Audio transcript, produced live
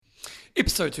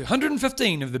Episode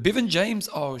 215 of the Bevan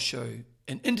Eyles Show,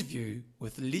 an interview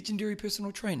with legendary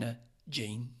personal trainer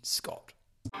Gene Scott.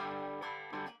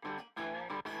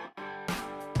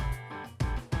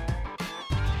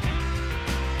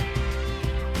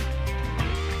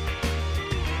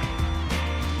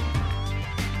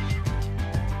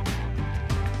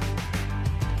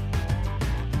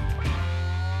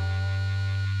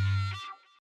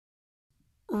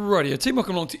 Rightio team,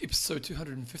 welcome along to episode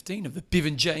 215 of the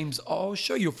Bevan Eyles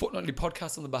Show, your fortnightly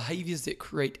podcast on the behaviours that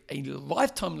create a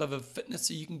lifetime love of fitness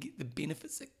so you can get the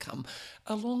benefits that come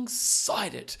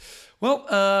alongside it. Well,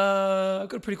 I've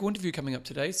got a pretty cool interview coming up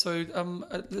today. So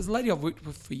there's a lady I've worked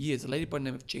with for years, a lady by the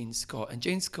name of Gene Scott. And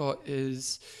Gene Scott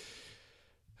is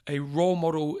a role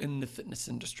model in the fitness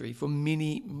industry for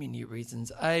many, many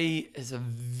reasons. Is a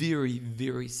very,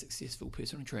 very successful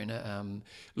personal trainer.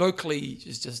 Locally,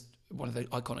 is just one of the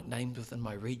iconic names within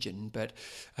my region, but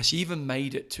she even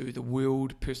made it to the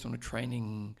World Personal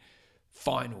Training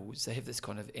Finals. They have this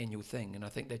kind of annual thing, and I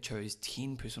think they chose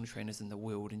 10 personal trainers in the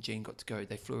world, and Jean got to go.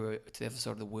 They flew her to the other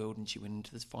side of the world, and she went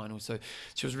into this final. So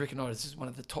she was recognised as one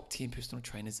of the top 10 personal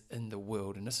trainers in the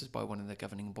world, and this is by one of the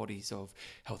governing bodies of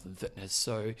health and fitness.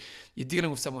 So you're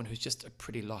dealing with someone who's just a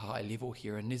pretty high level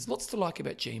here, and there's lots to like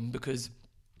about Jean because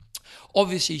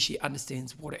obviously, she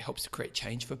understands what it helps to create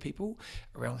change for people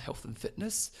around health and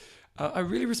fitness. I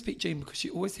really respect Jean because she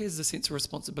always has a sense of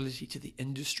responsibility to the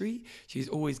industry. She's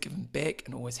always given back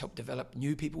and always helped develop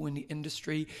new people in the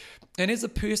industry. And as a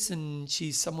person,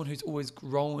 she's someone who's always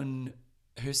grown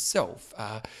herself.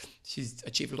 She's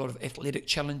achieved a lot of athletic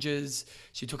challenges.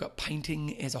 She took up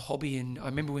painting as a hobby, and I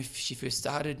remember when she first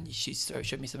started, she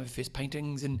showed me some of her first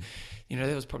paintings, and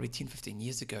that was probably 10-15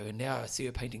 years ago, and now I see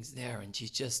her paintings now, and she's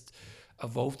just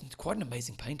evolved into quite an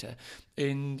amazing painter,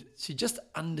 and she just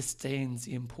understands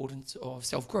the importance of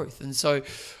self-growth. And so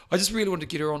I just really wanted to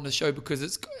get her on the show because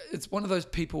it's one of those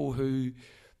people who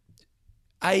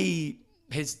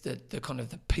has the kind of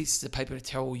the pieces of paper to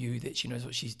tell you that she knows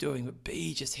what she's doing, but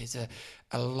B just has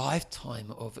a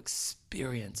lifetime of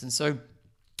experience. And so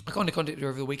I kind of contacted her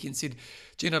over the weekend and said,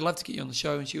 Jen, I'd love to get you on the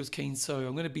show, and she was keen, so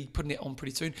I'm going to be putting it on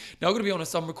pretty soon. Now, I'm going to be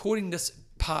honest, I'm recording this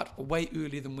part way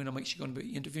earlier than when I'm actually going to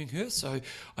be interviewing her, so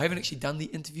I haven't actually done the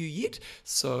interview yet.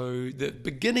 So the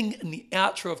beginning and the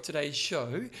outro of today's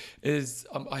show is,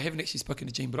 I haven't actually spoken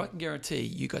to Jean, but I can guarantee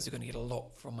you guys are going to get a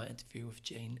lot from my interview with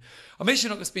Jean. I'm actually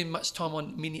not going to spend much time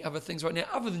on many other things right now,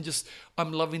 other than just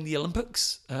I'm loving the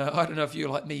Olympics. I don't know if you're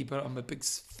like me, but I'm a big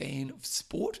fan of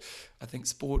sport. I think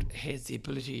sport has the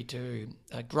ability to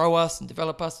grow us and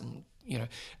develop us and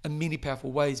in many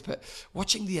powerful ways, but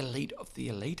watching the elite of the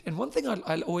elite. And one thing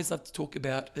I always love to talk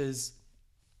about is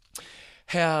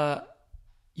how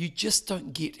you just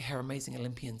don't get how amazing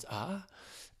Olympians are.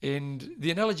 And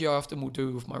the analogy I often will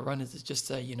do with my runners is just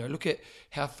say, look at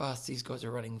how fast these guys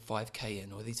are running 5K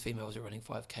in, or these females are running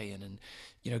 5K in,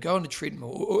 and go on a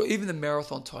treadmill, or even the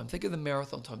marathon time. Think of the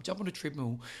marathon time. Jump on a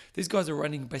treadmill. These guys are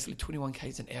running basically 21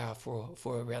 Ks an hour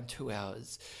for around 2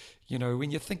 hours.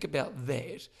 When you think about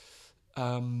that,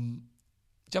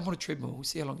 jump on a treadmill,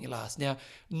 see how long you last. Now,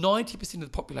 90% of the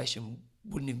population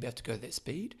wouldn't even be able to go that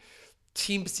speed.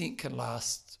 10% can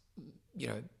last,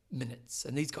 minutes,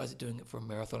 and these guys are doing it for a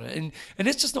marathon. And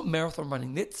that's just not marathon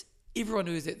running. That's everyone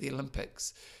who is at the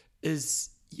Olympics.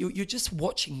 You're just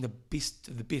watching the best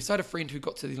of the best. I had a friend who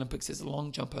got to the Olympics as a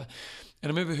long jumper,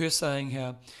 and I remember her saying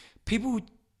how people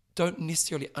don't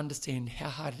necessarily understand how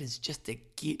hard it is just to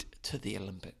get to the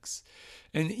Olympics.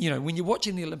 And, when you're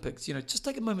watching the Olympics, just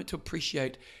take a moment to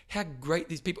appreciate how great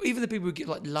these people, even the people who get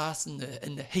like last in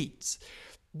the heats,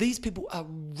 these people are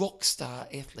rock star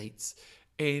athletes,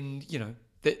 and,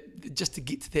 that just to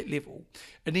get to that level.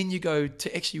 And then you go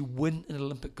to actually win an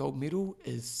Olympic gold medal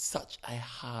is such a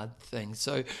hard thing.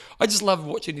 So I just love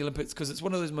watching the Olympics because it's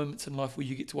one of those moments in life where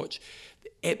you get to watch the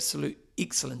absolute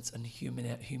excellence in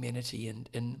humanity and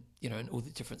in all the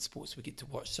different sports we get to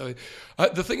watch. So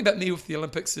the thing about me with the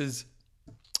Olympics is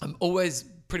I'm always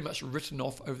pretty much written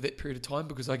off over that period of time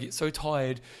because I get so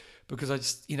tired because I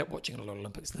just end up watching a lot of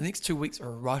Olympics. The next 2 weeks are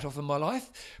a write-off in my life,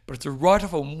 but it's a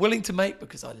write-off I'm willing to make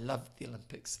because I love the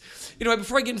Olympics.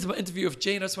 Before I get into my interview with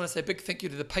Jean, I just want to say a big thank you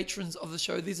to the patrons of the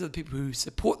show. These are the people who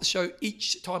support the show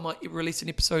each time I release an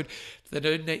episode. They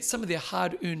donate some of their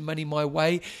hard-earned money my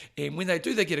way, and when they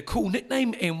do, they get a cool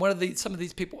nickname, and some of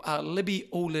these people are Libby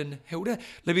Olin Hilda.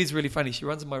 Libby's really funny. She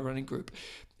runs in my running group,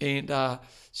 and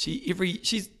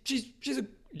she's a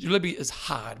Libby is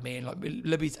hard, man. Like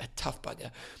Libby's a tough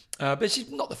bugger, but she's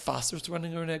not the fastest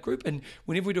runner in our group. And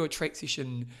whenever we do a track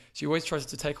session, she always tries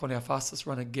to take on our fastest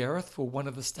runner, Gareth, for one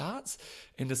of the starts.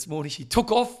 And this morning she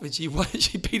took off and she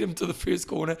beat him to the first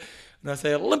corner. And I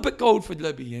say Olympic gold for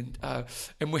Libby, and her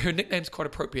nickname's quite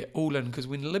appropriate, All In, because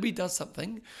when Libby does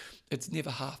something, it's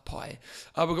never half pie.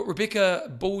 We've got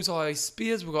Rebecca Bullseye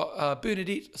Spears. We've got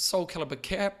Bernadette Soul Caliber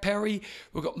Parry.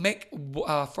 We've got Mac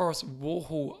Forrest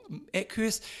Warhol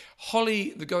Ackhurst.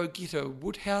 Holly the Go-Getter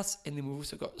Woodhouse. And then we've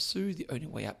also got Sue, the only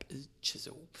way up is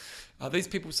Chisel. These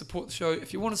people support the show.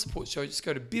 If you want to support the show, just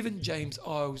go to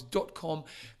bevanjameseyles.com.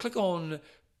 Click on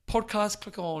podcast,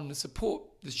 click on support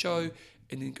the show,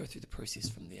 and then go through the process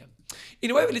from there.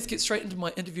 Anyway, let's get straight into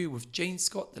my interview with Jane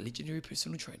Scott, the legendary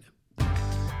personal trainer.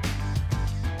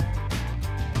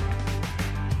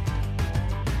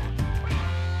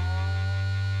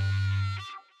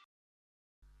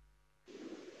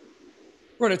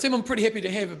 Right, Tim, I'm pretty happy to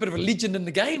have a bit of a legend in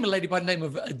the game, a lady by the name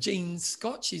of Jane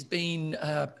Scott. She's been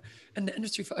in the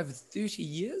industry for over 30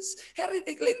 years.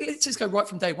 Let's just go right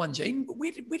from day one, Jane.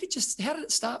 How did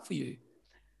it start for you?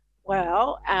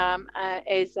 Well,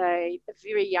 as a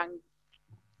very young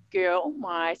girl,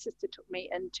 my sister took me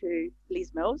into Les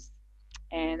Mills,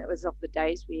 and it was of the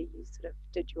days where you sort of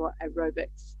did your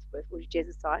aerobics with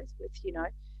jazzercise with,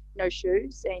 no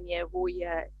shoes, and you wore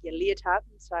your leotard.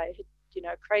 And so I had,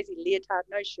 crazy leotard,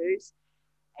 no shoes.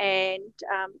 And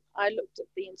I looked at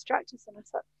the instructors and I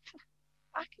thought,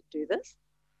 I could do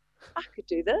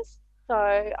this. So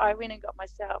I went and got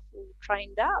myself all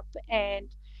trained up, and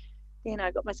then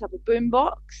I got myself a boom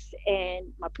box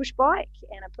and my push bike,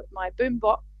 and I put my boom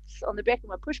box on the back of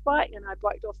my push bike, and I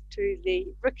biked off to the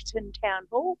Rickerton Town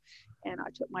Hall, and I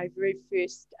took my very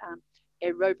first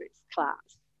aerobics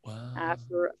class. Wow.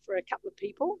 For a couple of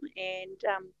people, and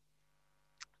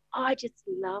I just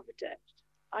loved it.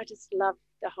 I just loved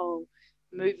the whole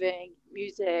moving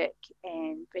music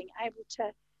and being able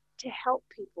to help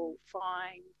people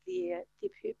find their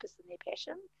purpose and their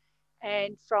passion.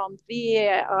 And from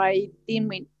there, I then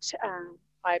went.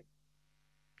 I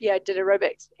did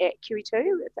aerobics at QE2.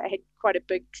 They had quite a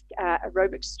big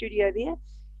aerobics studio there,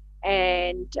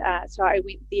 and so I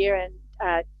went there and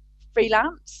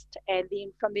freelanced. And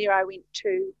then from there, I went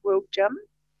to World Gym.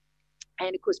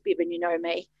 And of course, Bevan, you know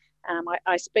me.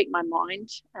 I speak my mind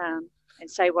and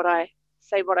say what I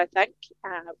think,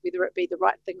 whether it be the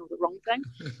right thing or the wrong thing.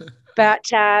 But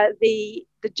the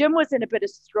gym was in a bit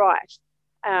of strife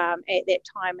at that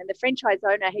time, and the franchise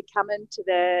owner had come into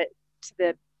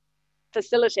the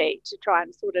facility to try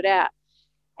and sort it out.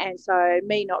 And so,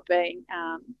 me not being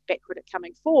backward at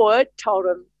coming forward, told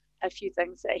him a few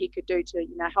things that he could do to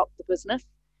help the business,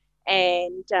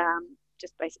 and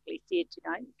just basically said,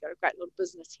 you've got a great little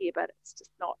business here, but it's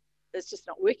just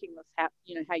not working with how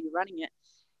you're running it.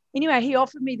 Anyway, he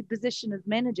offered me the position of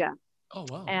manager. Oh,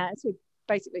 wow. So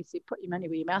basically said, put your money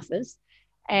where your mouth is.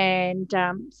 And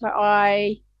so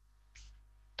I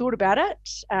thought about it.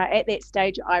 At that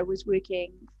stage, I was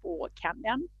working for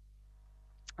Countdown.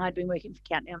 I'd been working for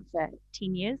Countdown for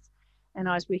 10 years, and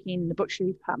I was working in the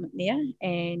butchery department there.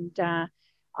 And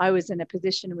I was in a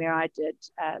position where I did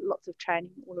lots of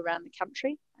training all around the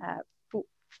country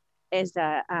as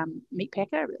a meat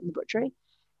packer in the butchery.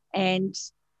 And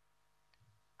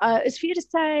it's fair to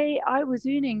say I was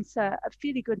earning a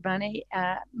fairly good money.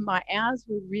 My hours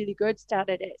were really good.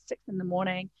 Started at 6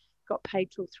 a.m, got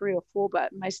paid till 3 or 4,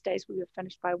 but most days we were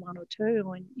finished by 1 or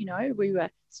 2, and we were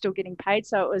still getting paid.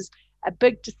 So it was a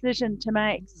big decision to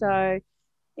make. So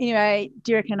anyway,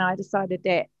 Derek and I decided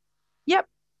that, yep,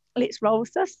 let's roll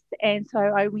with this. And so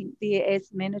I went there as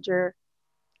manager,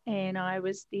 and I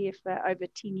was there for over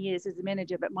 10 years as a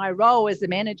manager. But my role as a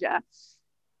manager,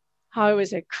 I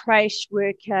was a creche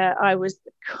worker, I was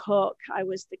the cook, I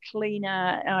was the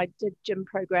cleaner, I did gym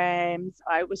programs,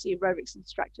 I was the aerobics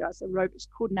instructor, I was the aerobics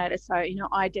coordinator. So,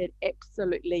 I did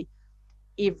absolutely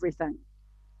everything.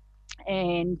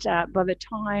 And by the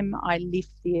time I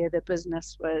left there, the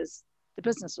business was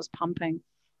pumping.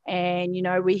 And,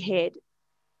 we had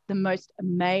the most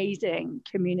amazing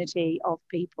community of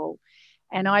people.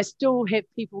 And I still have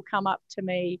people come up to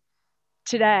me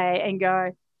today and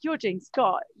go, "You're Jane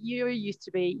Scott. You used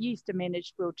to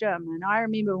manage World Gym, and I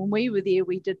remember when we were there,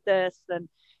 we did this." And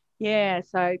yeah,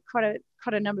 so quite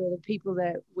a number of the people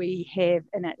that we have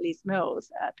in at Les Mills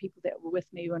are people that were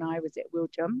with me when I was at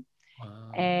World Gym.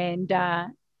 Wow. And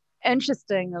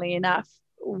interestingly enough,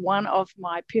 one of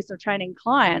my personal training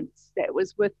clients that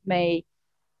was with me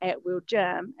at World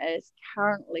Gym is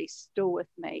currently still with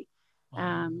me.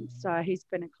 Wow. So he's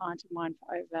been a client of mine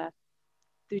for over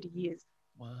 30 years.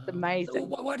 Wow. It's amazing.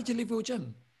 Why did you leave World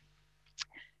Gym?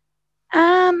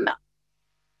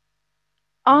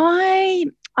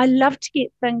 I love to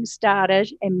get things started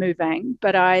and moving,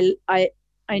 but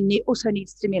also need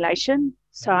stimulation.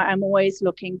 So I'm always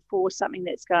looking for something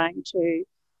that's going to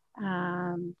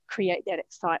create that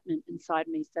excitement inside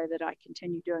me so that I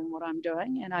continue doing what I'm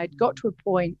doing. And I got to a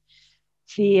point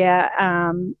there,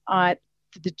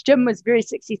 the gym was very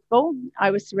successful.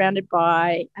 I was surrounded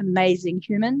by amazing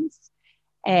humans,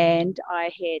 and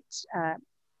I had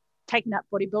taken up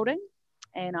bodybuilding,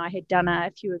 and I had done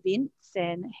a few events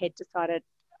and had decided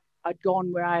I'd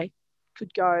gone where I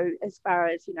could go as far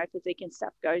as, physique and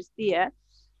stuff goes there.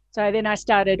 So then I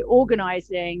started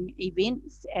organising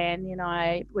events, and then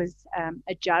I was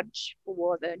a judge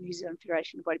for the New Zealand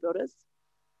Federation of Bodybuilders.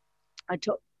 I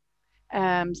took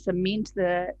some men to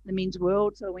the men's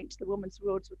world, so I went to the women's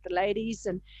worlds with the ladies,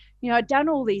 and I'd done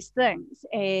all these things,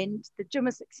 and the gym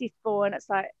was successful, and it's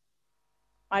like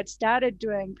I'd started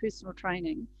doing personal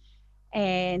training,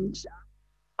 and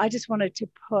I just wanted to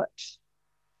put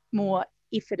more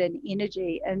effort and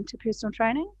energy into personal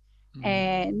training.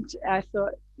 And I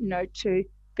thought, to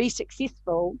be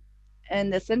successful in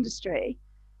this industry,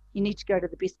 you need to go to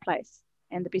the best place.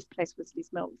 And the best place was Les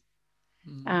Mills.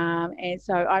 And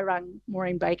so I rang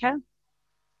Maureen Baker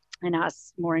and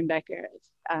asked Maureen Baker if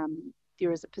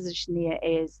there is a position there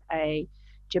as a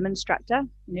gym instructor.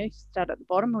 Start at the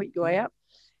bottom, work your way up.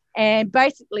 And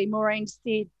basically, Maureen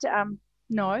said,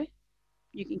 no,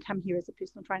 you can come here as a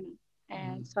personal trainer.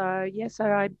 And so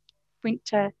I went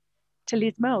to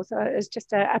Les Mills. So it was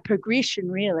just a progression,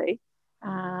 really,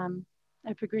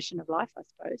 a progression of life, I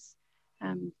suppose.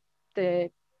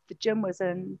 The gym was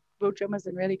in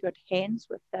really good hands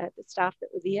with the staff that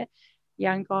were there.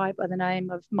 Young guy by the name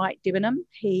of Mike Debenham.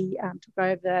 He took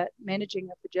over the managing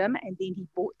of the gym, and then he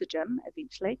bought the gym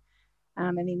eventually,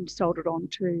 and then sold it on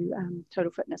to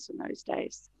Total Fitness in those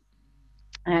days.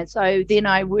 And so then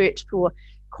I worked for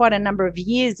quite a number of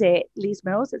years at Les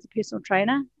Mills as a personal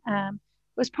trainer. It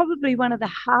was probably one of the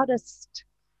hardest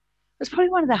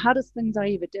things I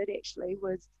ever did, actually,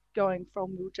 was going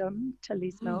from Will Gym to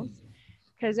Les Mills,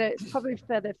 because it's probably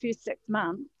for the first 6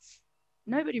 months,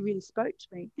 nobody really spoke to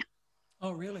me.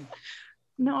 Oh, really?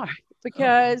 No,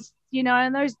 because,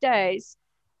 in those days,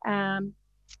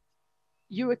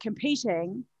 you were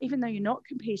competing, even though you're not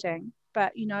competing,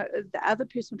 but, the other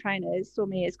personal trainers saw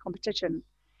me as competition.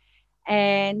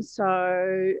 And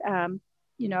so,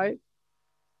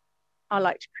 I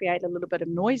like to create a little bit of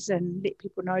noise and let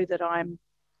people know that I'm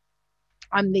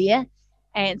there.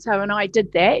 And so when I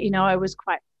did that, I was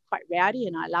quite rowdy,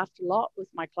 and I laughed a lot with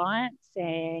my clients.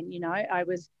 And, I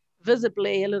was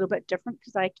visibly a little bit different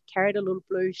because I carried a little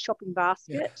blue shopping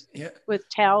basket with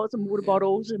towels and water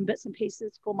bottles and bits and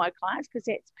pieces for my clients, because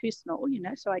that's personal,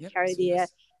 so I carry their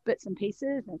bits and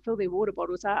pieces and fill their water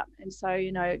bottles up. And so,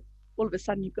 all of a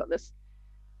sudden you've got this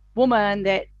woman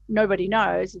that nobody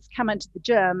knows has come into the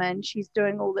gym, and she's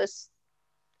doing all this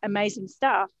amazing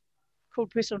stuff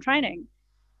called personal training.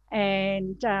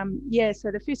 And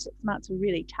so the first 6 months were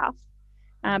really tough,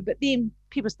 but then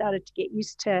people started to get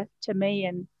used to me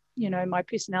and my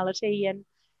personality, and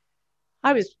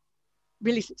I was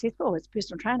really successful as a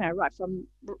personal trainer right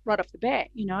off the bat.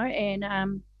 And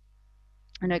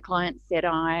I know clients that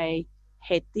I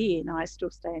had there and I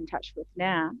still stay in touch with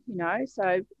now.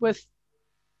 So with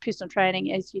personal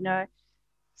training, as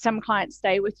some clients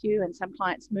stay with you and some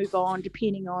clients move on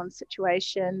depending on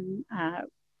situation,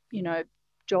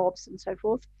 jobs and so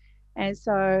forth. And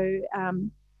so,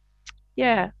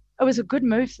 it was a good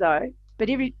move though. But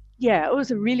it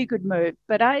was a really good move.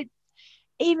 But I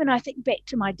think back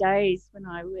to my days when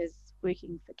I was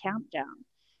working for Countdown,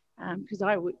 because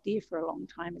I worked there for a long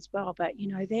time as well. But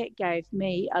that gave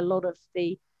me a lot of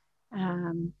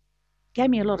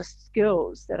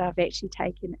skills that I've actually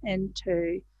taken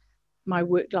into my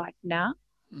work life now.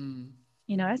 So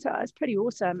it was pretty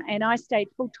awesome. And I stayed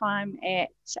full time at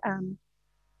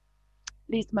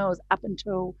Les Mills up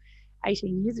until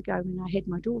 18 years ago when I had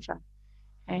my daughter.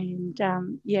 And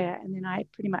and then I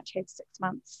pretty much had 6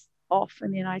 months off,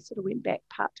 and then I sort of went back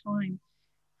part time.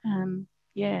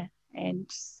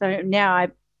 And so now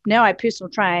I personal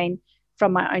train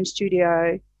from my own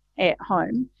studio at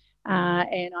home,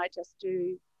 and I just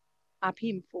do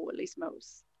RPM for Les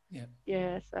Mills.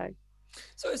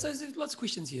 So there's lots of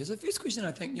questions here. So first question,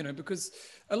 I think, because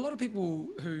a lot of people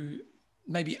who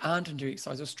maybe aren't into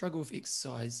exercise or struggle with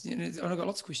exercise, I've got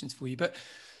lots of questions for you, but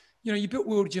you built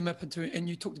World Gym up and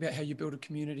you talked about how you build a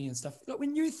community and stuff. Like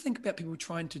when you think about people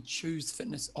trying to choose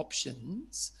fitness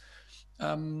options,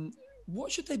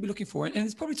 what should they be looking for? And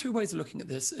there's probably two ways of looking at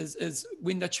this is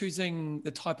when they're choosing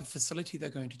the type of facility they're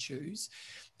going to choose,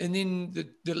 and then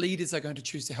the leaders they're going to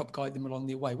choose to help guide them along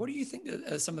their way. What do you think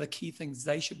are some of the key things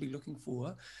they should be looking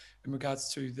for in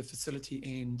regards to the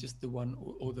facility and just the one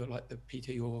or the like the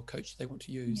PT or coach they want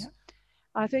to use? Yeah.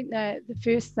 I think that the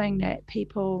first thing that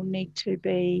people need to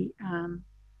be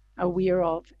aware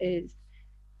of is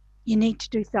you need to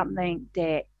do something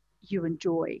that you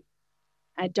enjoy.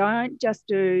 And don't just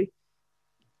do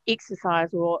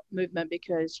exercise or movement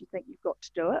because you think you've got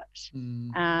to do it,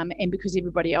 and because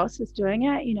everybody else is doing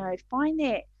it. Find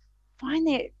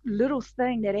that little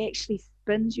thing that actually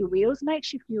spins your wheels,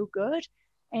 makes you feel good,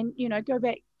 and go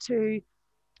back to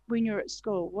when you're at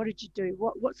school. What did you do?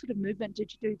 What sort of movement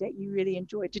did you do that you really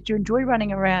enjoyed? Did you enjoy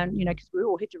running around? Because we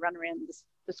all had to run around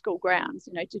the school grounds.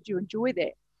 Did you enjoy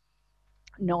that?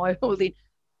 No. Well, then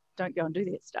don't go and do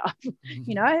that stuff.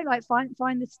 Like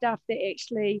find the stuff that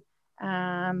actually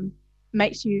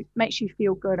makes you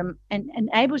feel good, and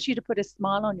enables you to put a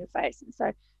smile on your face. And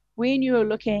so when you're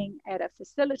looking at a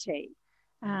facility,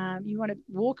 you want to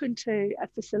walk into a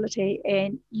facility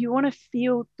and you want to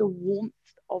feel the warmth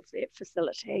of that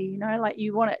facility. Like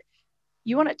you want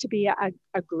it to be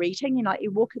a greeting. Like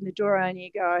you walk in the door and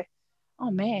you go,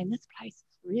 oh man, this place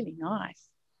is really nice.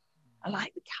 I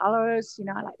like the colors,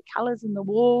 I like the colors in the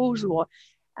walls, or,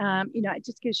 it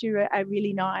just gives you a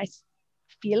really nice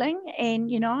feeling. And,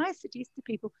 I suggest to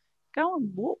people, go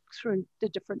and walk through the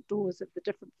different doors of the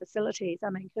different facilities.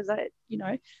 I mean, because,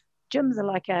 gyms are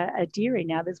like a dairy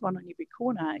now. There's one on every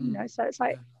corner, so it's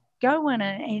like, go in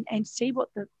and see what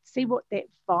that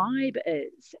vibe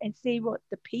is, and see what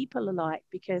the people are like.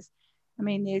 Because, I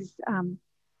mean, there's,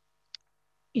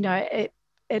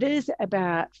 it is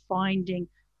about finding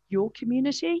your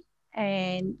community,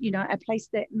 and a place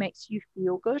that makes you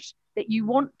feel good, that you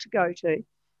want to go to.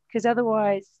 Because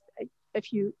otherwise,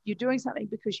 if you're doing something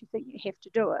because you think you have to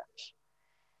do it,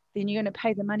 then you're going to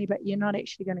pay the money, but you're not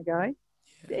actually going to go.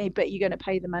 But you're going to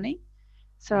pay the money.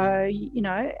 So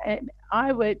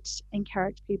I would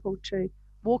encourage people to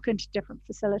walk into different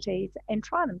facilities and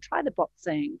try them. Try the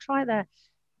boxing, try the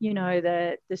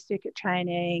circuit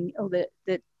training, or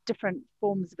the different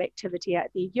forms of activity out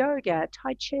there, yoga,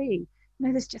 tai chi.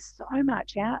 There's just so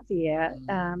much out there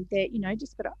that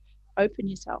just got to open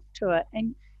yourself to it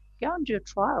and go and do a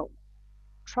trial.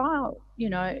 Go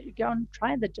and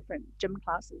try the different gym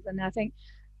classes. And I think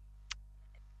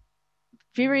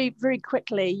very, very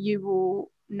quickly you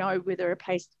will know whether a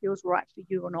place feels right for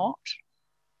you or not.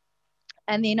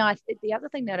 And then the other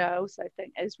thing that I also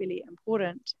think is really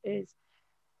important is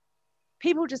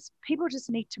people just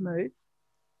need to move,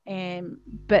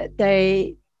 but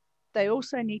they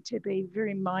also need to be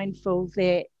very mindful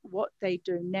that what they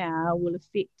do now will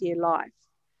affect their life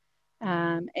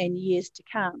and years to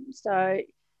come. So,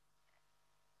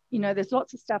 there's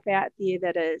lots of stuff out there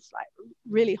that is like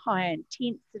really high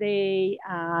intensity,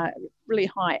 really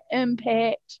high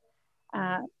impact.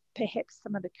 Perhaps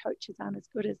some of the coaches aren't as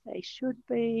good as they should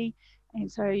be.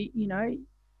 And so,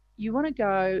 you want to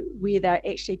go where they're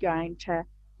actually going to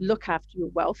look after your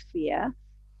welfare,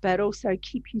 but also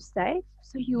keep you safe.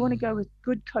 So you want to go with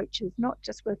good coaches, not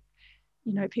just with,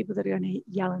 people that are going to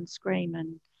yell and scream.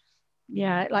 And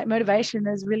like motivation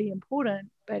is really important,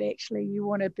 but actually you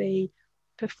want to be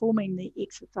performing the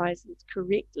exercises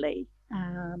correctly,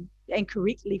 and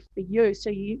correctly for you. So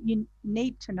you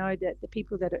need to know that the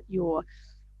people that you're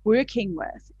working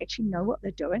with actually know what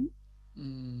they're doing.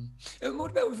 And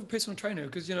what about with a personal trainer?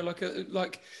 Because like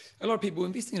a lot of people,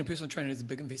 investing in a personal trainer is a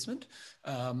big investment,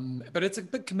 but it's a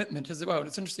big commitment as well. And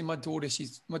it's interesting. My daughter,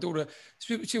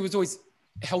 she was always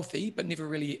healthy, but never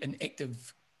really an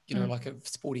active, like a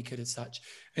sporty kid as such.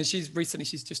 And she's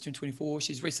just turned 24.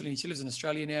 She lives in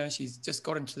Australia now. She's just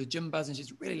got into the gym buzz and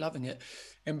she's really loving it.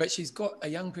 But she's got a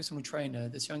young personal trainer,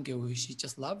 this young girl who she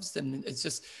just loves. And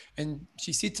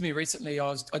she said to me recently,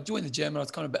 I joined the gym and I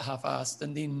was kind of a bit half-assed.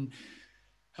 And then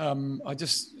I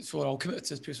just thought I'll commit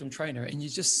to this personal trainer, and you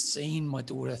just seen my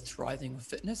daughter thriving with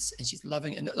fitness, and she's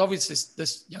loving it. And obviously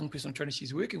this young personal trainer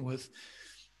she's working with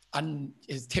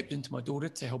has tapped into my daughter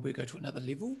to help her go to another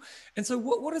level. And so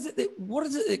what is it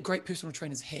that great personal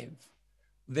trainers have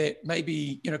that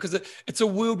maybe, because it's a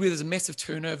world where there's a massive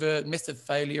turnover, massive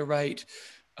failure rate.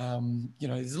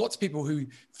 There's lots of people who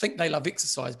think they love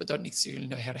exercise, but don't necessarily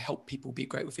know how to help people be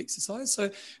great with exercise. So,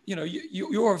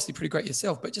 you're obviously pretty great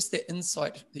yourself, but just that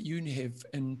insight that you have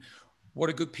and what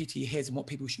a good PT has and what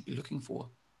people should be looking for.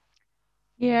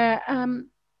 Yeah.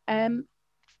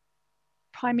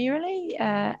 Primarily,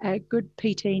 a good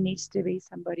PT needs to be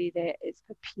somebody that is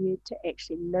prepared to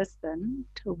actually listen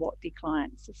to what their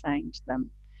clients are saying to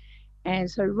them. And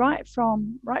so right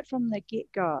from the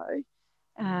get-go,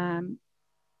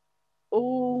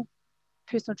 all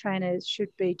personal trainers should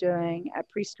be doing a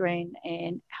pre-screen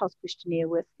and health questionnaire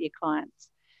with their clients.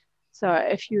 So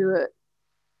if you're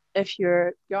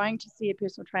going to see a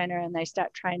personal trainer and they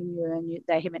start training you and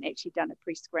they haven't actually done a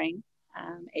pre-screen,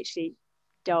 actually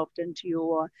delved into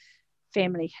your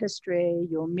family history,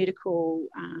 your medical,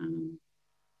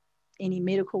 any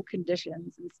medical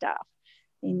conditions and stuff,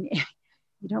 then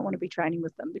you don't want to be training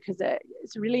with them, because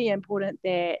it's really important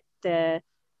that the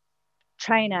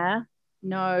trainer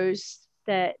knows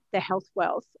that the health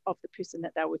wealth of the person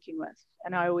that they're working with.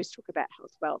 And I always talk about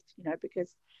health wealth,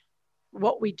 because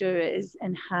what we do is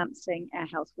enhancing our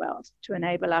health wealth to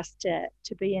enable us to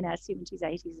be in our 70s,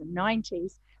 80s, and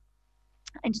 90s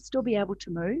and to still be able to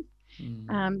move.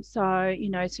 So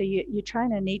your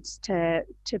trainer needs to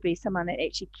be someone that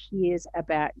actually cares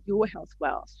about your health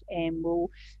wealth and will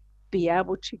be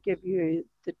able to give you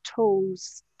the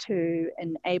tools to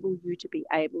enable you to be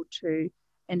able to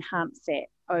enhance that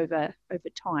over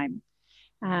time.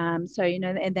 And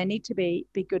they need to be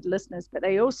good listeners, but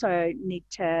they also need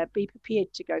to be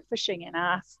prepared to go fishing and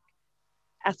ask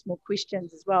more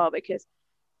questions as well, because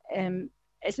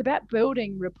it's about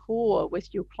building rapport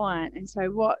with your client. And so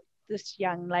what this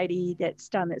young lady that's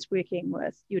working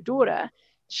with your daughter,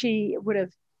 she would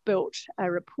have built a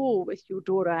rapport with your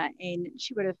daughter, and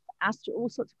she would have asked you all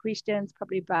sorts of questions,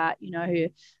 probably about,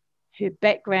 her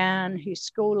background, her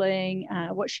schooling,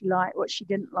 what she liked, what she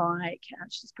didn't like.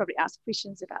 She's probably asked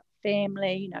questions about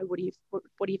family, what do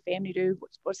your family do?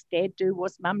 What's dad do?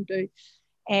 What's mum do?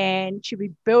 And she'll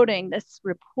be building this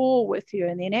rapport with you.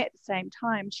 And then at the same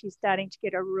time, she's starting to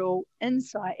get a real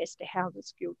insight as to how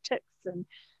this girl ticks and,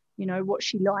 what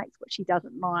she likes, what she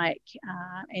doesn't like.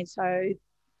 And so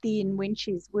then when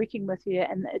she's working with you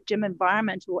in the gym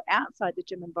environment or outside the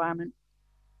gym environment,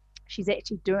 she's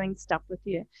actually doing stuff with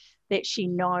you that she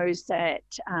knows that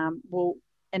will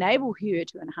enable her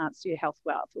to enhance her health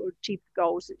wealth or achieve the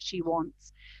goals that she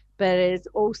wants, but is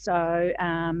also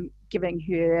giving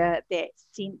her that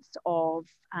sense of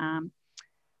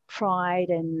pride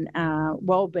and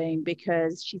well-being,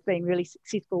 because she's been really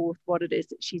successful with what it is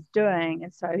that she's doing.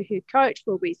 And so her coach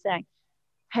will be saying,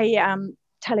 hey,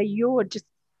 Tali, you're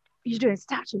doing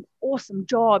such an awesome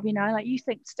job. Like, you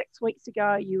think 6 weeks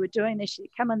ago you were doing this, you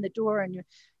come in the door and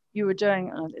you were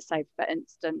doing, let's say, for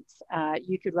instance,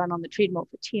 you could run on the treadmill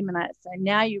for 10 minutes. So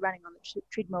now you're running on the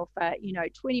treadmill for,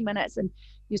 20 minutes, and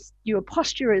your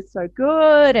posture is so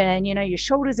good, and, your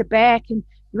shoulders are back, and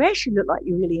you actually look like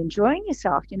you're really enjoying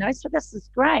yourself, so this is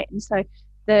great. And so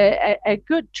a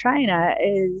good trainer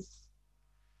is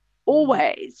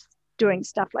always doing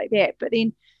stuff like that. But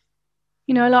then,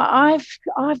 like I've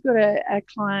got a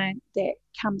client that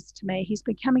comes to me. He's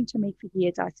been coming to me for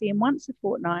years. I see him once a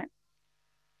fortnight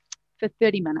for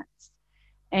 30 minutes.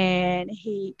 And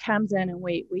he comes in and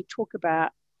we talk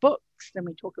about books and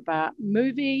we talk about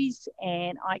movies,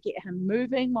 and I get him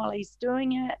moving while he's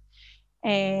doing it.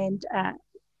 And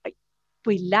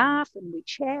we laugh and we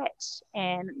chat,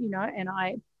 and, and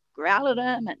I growl at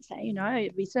him and say,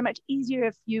 it'd be so much easier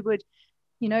if you would,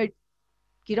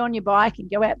 get on your bike and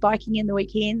go out biking in the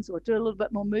weekends, or do a little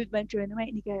bit more movement during the week.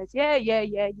 And he goes, yeah,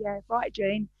 right,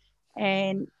 Jean.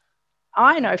 And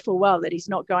I know full well that he's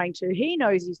not going to. He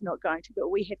knows he's not going to, but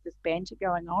we have this banter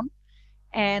going on.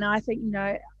 And I think,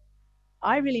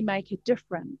 I really make a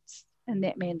difference in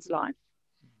that man's life,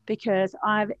 because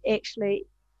I've actually,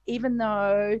 even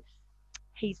though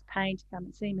he's paying to come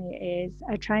and see me as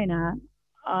a trainer,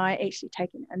 I actually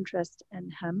take an interest in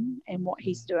him and what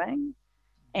he's doing,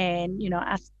 and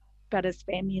ask about his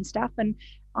family and stuff. And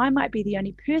I might be the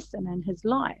only person in his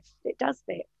life that does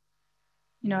that,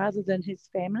 other than his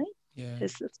family,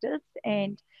 his sisters.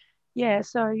 And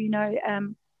so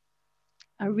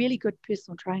a really good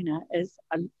personal trainer is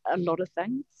a lot of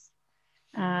things.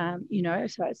 So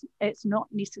it's not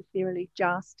necessarily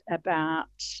just about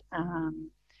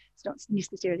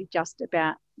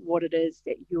what it is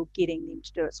that you're getting them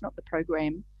to do. It's not the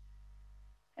program,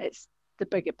 it's the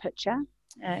bigger picture.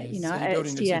 So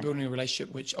you're building a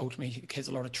relationship which ultimately has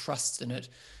a lot of trust in it,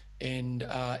 and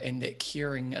that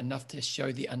caring enough to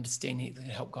show the understanding that can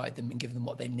help guide them and give them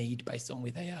what they need based on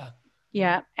where they are.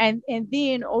 Yeah, and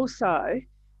then also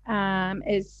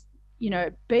is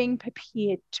being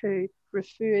prepared to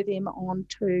refer them on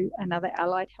to another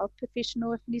allied health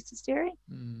professional if necessary,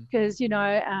 because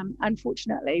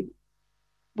unfortunately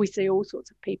we see all sorts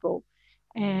of people,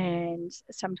 and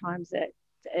sometimes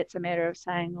it's a matter of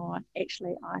saying, oh,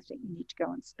 actually, I think you need to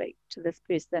go and speak to this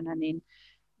person. And then,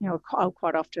 I'll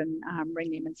quite often ring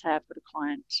them and say, I've got a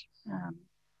client.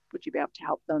 Would you be able to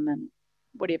help them and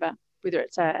whatever? whether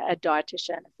it's a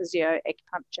dietitian, a physio,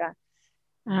 acupuncture,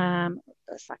 a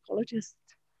psychologist.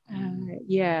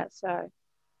 So.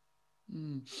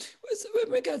 With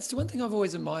regards to one thing I've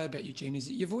always admired about you, Jean, is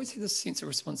that you've always had this sense of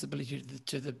responsibility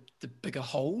to the bigger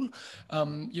whole.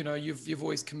 You've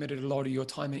always committed a lot of your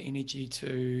time and energy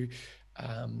to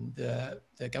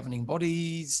the governing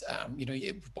bodies,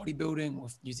 bodybuilding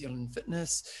with New Zealand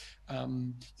Fitness.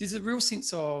 There's a real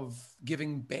sense of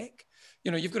giving back.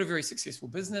 You've got a very successful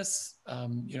business.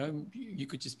 You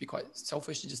could just be quite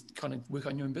selfish and just kind of work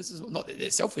on your own business. Well, not that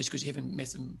it's selfish, because you're having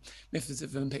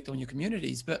massive impact on your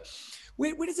communities. But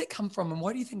where does it come from, and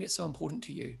why do you think it's so important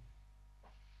to you?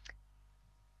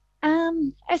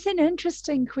 It's an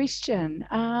interesting question.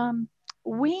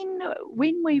 When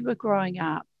we were growing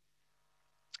up,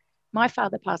 my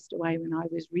father passed away when I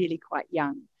was really quite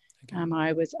young. Okay.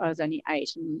 I was only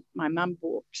 8, and my mum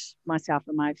brought myself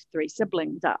and my 3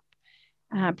 siblings up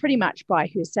pretty much by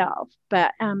herself.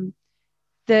 But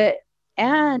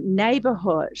our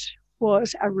neighbourhood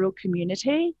was a real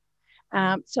community.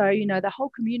 So the whole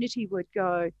community would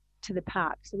go to the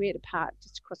park. So we had a park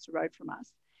just across the road from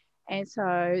us. And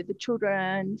so the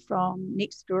children from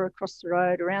next door across the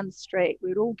road, around the street,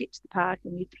 we'd all get to the park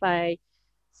and we'd play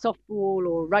softball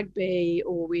or rugby,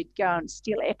 or we'd go and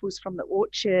steal apples from the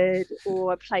orchard,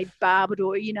 or play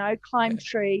barbador, climb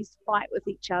trees, fight with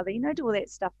each other, do all that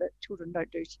stuff that children don't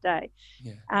do today.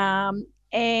 Yeah.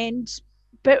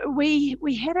 But we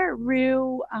had a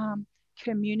real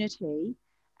community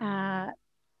of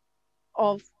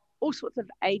all sorts of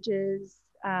ages,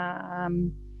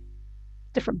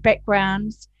 different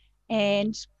backgrounds,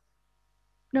 and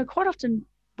quite often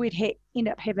we'd end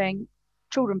up having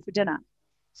children for dinner.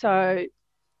 So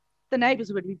the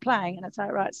neighbours would be playing, and it's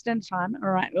like, right, it's dinner time.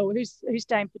 All right, well, who's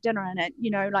staying for dinner? And it,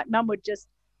 like mum would just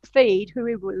feed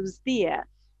whoever was there.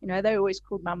 They always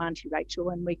called mum Auntie Rachel,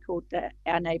 and we called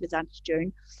our neighbours Auntie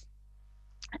June.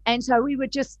 And so it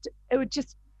would just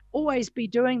always be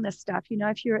doing this stuff.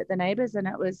 If you're at the neighbours and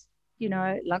it was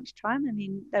lunchtime, and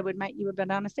then they would make you a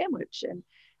banana sandwich. And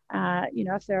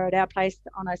if they're at our place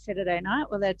on a Saturday night,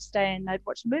 well, they'd stay and they'd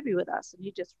watch a movie with us, and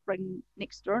you just ring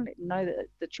next door and let them know that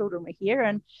the children were here.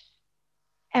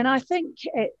 And I think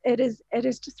it is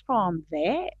just from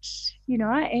that,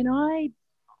 and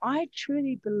I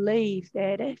truly believe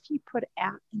that if you put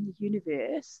out in the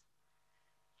universe,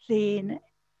 then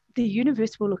the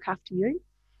universe will look after you.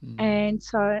 And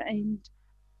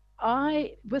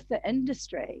I, with the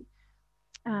industry,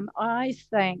 I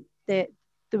think that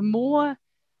the more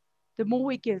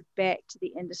we give back to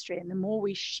the industry and the more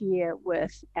we share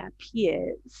with our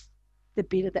peers, the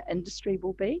better the industry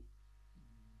will be.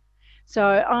 So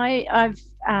I've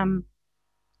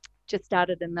just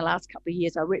started in the last couple of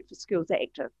years. I work for Schools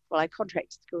Active. Well, I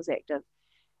contract Schools Active.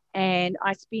 And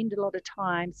I spend a lot of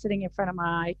time sitting in front of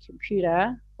my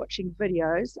computer watching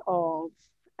videos of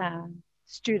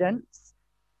students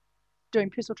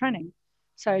doing personal training.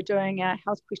 So doing a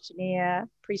health questionnaire,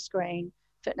 pre-screen,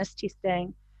 fitness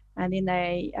testing, and then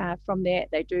they, from that,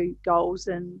 they do goals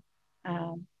and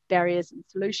barriers and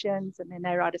solutions, and then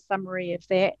they write a summary of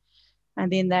that,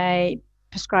 and then they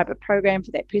prescribe a program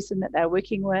for that person that they're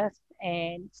working with.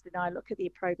 And then I look at their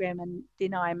program, and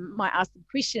then I might ask them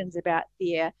questions about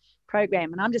their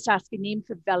program, and I'm just asking them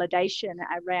for validation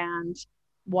around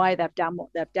why they've done what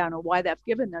they've done, or why they've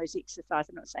given those exercises.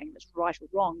 I'm not saying it's right or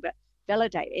wrong, but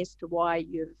validate as to why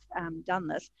you've done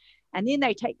this. And then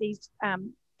they take these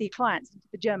their clients into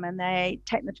the gym, and they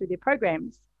take them through their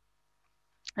programs.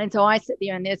 And so I sit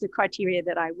there, and there's a criteria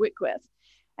that I work with,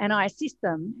 and I assess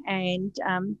them, and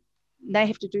they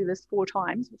have to do this 4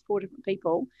 times with 4 different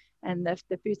people in the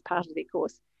first part of their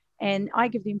course. And I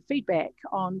give them feedback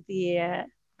on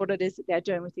what it is that they're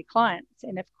doing with their clients.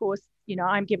 And of course,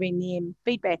 I'm giving them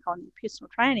feedback on personal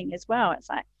training as well. It's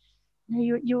like,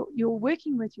 you're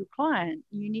working with your client.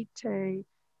 You need to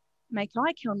make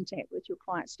eye contact with your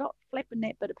client. Stop flapping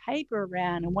that bit of paper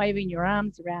around and waving your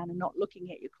arms around and not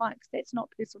looking at your client, because that's not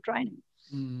personal training.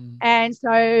 And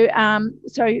so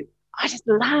I just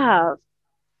love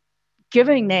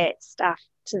giving that stuff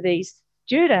to these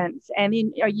students. And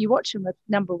then you watch them with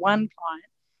number 1 client,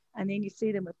 and then you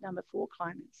see them with number 4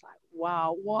 client. It's like,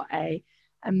 wow, what a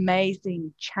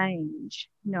amazing change,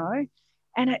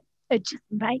 and it just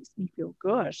makes me feel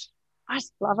good. I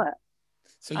just love it.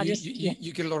 So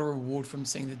you get a lot of reward from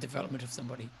seeing the development of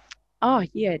somebody. Oh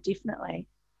yeah, definitely.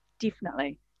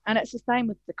 And it's the same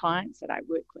with the clients that I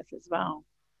work with as well.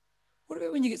 What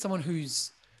about when you get someone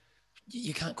who's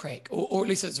you can't crack, or at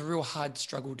least it's a real hard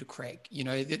struggle to crack?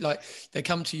 Like they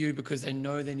come to you because they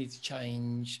know they need to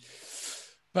change.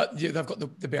 But yeah, they've got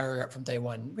the barrier up from day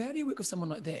one. How do you work with someone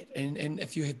like that? And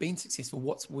if you have been successful,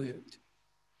 what's worked?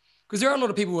 Because there are a lot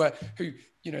of people who,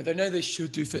 they know they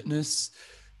should do fitness.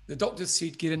 The doctors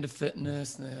said get into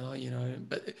fitness, and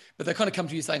but they kind of come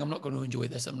to you saying, I'm not going to enjoy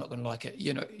this. I'm not going to like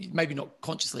it. Maybe not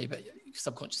consciously, but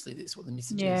subconsciously, that's what the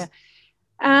message is.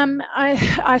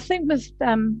 I think with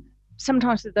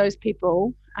sometimes with those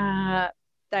people,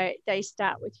 they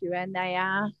start with you and they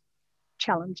are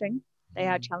challenging. They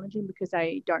are challenging because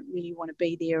they don't really want to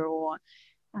be there, or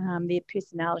their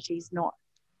personality is not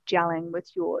gelling with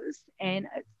yours. And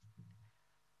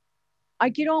I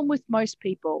get on with most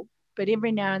people, but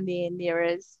every now and then there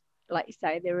is, like you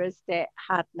say, there is that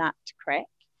hard nut to crack.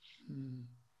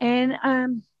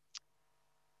 And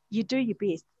you do your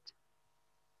best.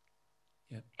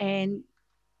 Yep. And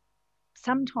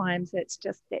sometimes it's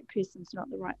just that person's not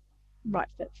the right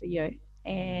fit for you,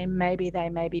 and maybe they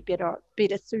may be better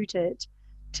suited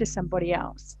to somebody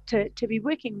else to be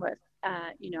working with,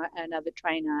 another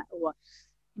trainer, or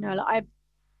like I've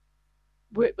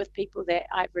worked with people that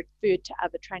I've referred to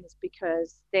other trainers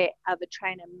because that other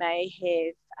trainer may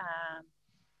have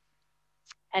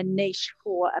a niche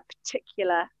for a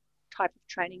particular type of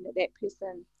training that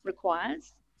person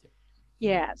requires.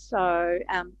 Yeah, so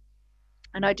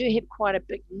and I do have quite a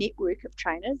big network of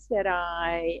trainers that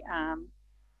I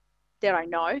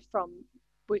know from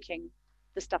working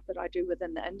the stuff that I do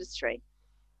within the industry,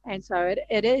 and so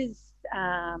it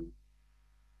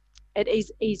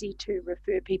is easy to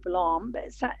refer people on, but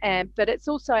it's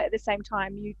also at the same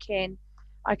time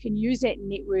I can use that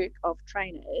network of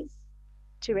trainers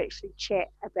to actually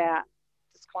chat about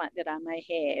this client that I may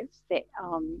have that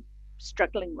I'm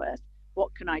struggling with.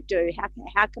 What can I do?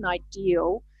 How can I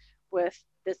deal with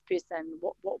this person?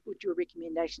 What would your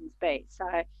recommendations be? So,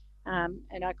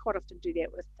 and I quite often do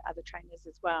that with other trainers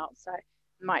as well. So I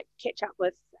might catch up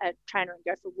with a trainer and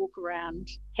go for a walk around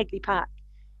Hagley Park,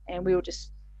 and we'll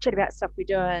just chat about stuff we're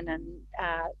doing and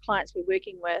clients we're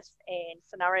working with and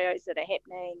scenarios that are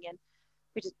happening, and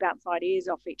we just bounce ideas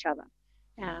off each other.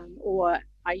 Or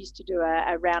I used to do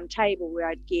a round table where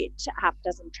I'd get half a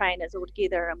dozen trainers all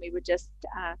together, and we would just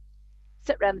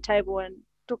sit around the table and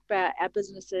talk about our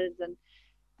businesses and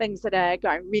things that are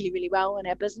going really, really well in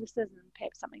our businesses, and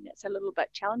perhaps something that's a little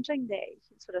bit challenging that you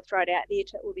can sort of throw it out there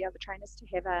to all the other trainers to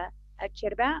have a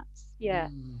chat about. Yeah.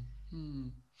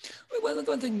 Well, the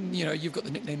one thing, you've got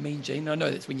the nickname Mean Gene. I know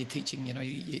that's when you're teaching,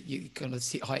 you kind of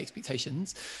set high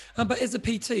expectations. But as a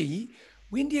PT,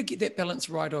 when do you get that balance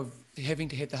right of having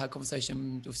to have the hard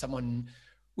conversation with someone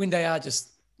when they are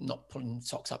just not pulling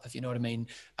socks up, if you know what I mean?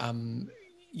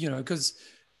 Because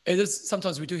it is,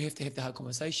 sometimes we do have to have the hard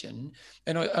conversation.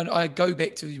 And I go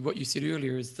back to what you said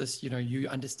earlier is this, you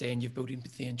understand, you've built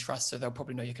empathy and trust, so they'll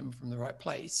probably know you're coming from the right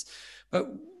place.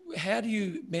 But how do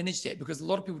you manage that? Because a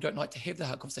lot of people don't like to have the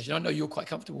hard conversation. I know you're quite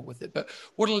comfortable with it, but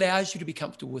what allows you to be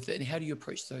comfortable with it, and how do you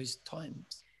approach those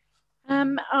times?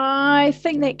 I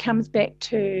think that comes back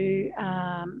to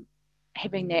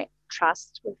having that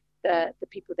trust with the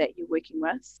people that you're working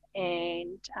with.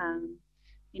 And,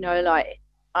 like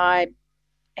I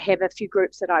have a few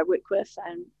groups that I work with,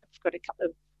 and I've got a couple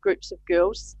of groups of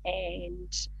girls,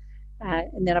 and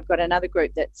then I've got another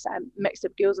group that's a mix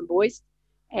of girls and boys.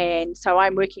 And so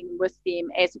I'm working with them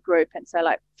as a group. And so,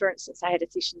 like, for instance, I had a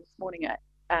session this morning at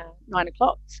 9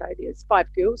 o'clock. So there's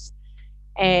 5 girls,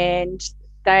 and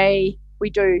we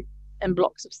do in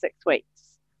blocks of 6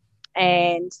 weeks.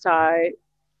 And so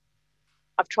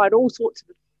I've tried all sorts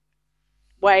of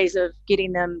ways of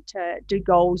getting them to do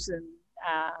goals and,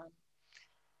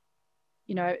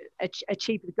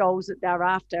 achieve the goals that they're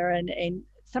after. And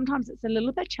sometimes it's a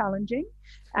little bit challenging.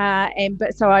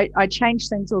 But so I change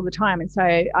things all the time. And so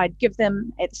I'd give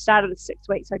them, at the start of the 6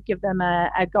 weeks, I'd give them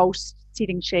a goal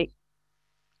setting sheet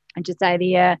and just say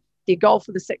their goal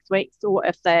for the 6 weeks, or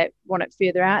if they want it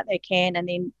further out, they can, and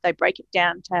then they break it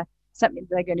down to something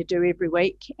they're going to do every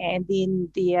week, and then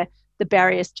the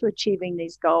barriers to achieving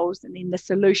these goals, and then the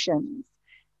solutions,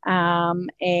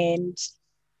 and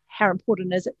how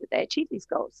important is it that they achieve these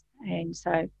goals. And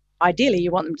so ideally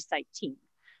you want them to say 10,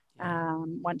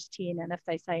 1 to 10, and if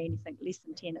they say anything less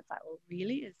than 10, it's like, well,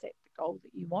 really, is that the goal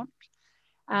that you want?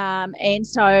 And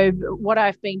so what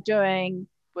I've been doing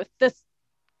with this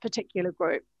particular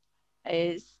group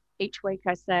is each week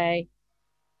I say,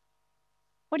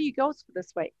 what are your goals for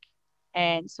this week?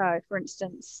 And so, for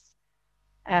instance,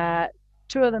 2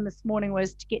 of them this morning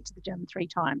was to get to the gym 3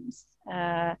 times.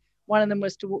 One of them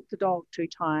was to walk the dog 2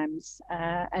 times.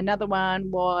 Another one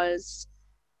was,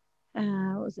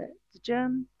 what was it? The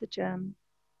gym, the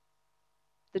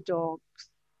dogs.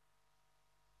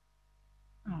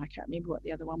 Oh, I can't remember what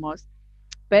the other one was.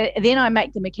 But then I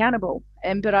make them accountable,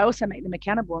 but I also make them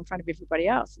accountable in front of everybody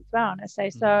else as well. And I say,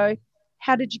 so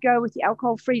how did you go with the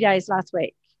alcohol-free days last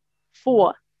week?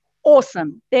 4.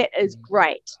 Awesome. That is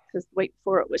great, because the week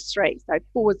before it was 3. So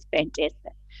 4 is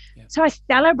fantastic. Yeah. So I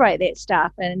celebrate that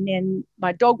stuff. And then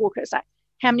my dog walker is like,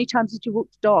 how many times did you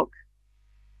walk the dog?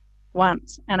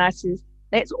 Once. And I says,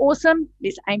 that's awesome.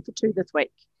 Let's aim for 2 this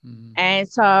week. And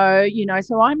so,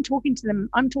 so I'm talking to them.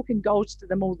 I'm talking goals to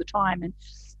them all the time. And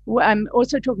I'm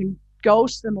also talking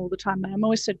goals to them all the time. I'm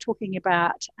also talking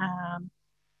about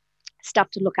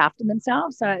stuff to look after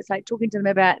themselves. So it's like talking to them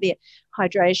about their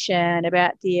hydration,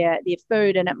 about their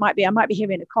food. And I might be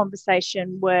having a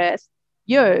conversation with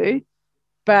you,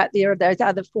 but there are those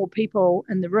other 4 people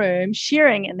in the room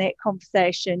sharing in that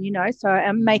conversation, so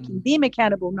I'm making them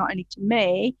accountable, not only to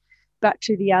me, but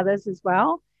to the others as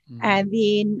well. And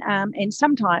then, and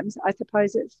sometimes I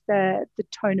suppose it's the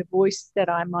tone of voice that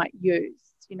I might use,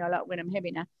 like when I'm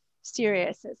having a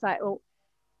serious, it's like, well,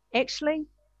 actually,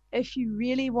 if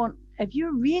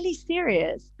you're really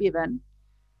serious, Bevan,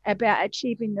 about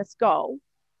achieving this goal,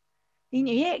 then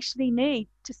you actually need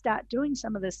to start doing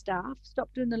some of this stuff. Stop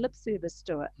doing the lip service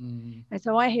to it. And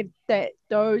so I have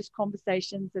those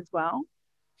conversations as well.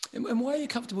 And why are you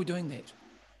comfortable doing that?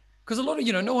 Because a lot of,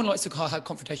 no one likes to have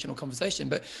confrontational conversation,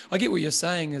 but I get what you're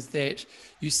saying is that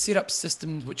you set up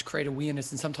systems which create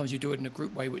awareness, and sometimes you do it in a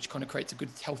group way, which kind of creates a good,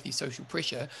 healthy social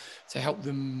pressure to help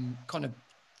them kind of,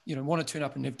 want to turn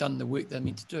up and have done the work they're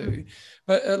meant to do.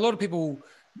 But a lot of people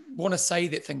want to say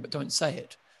that thing, but don't say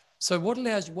it. So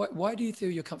why do you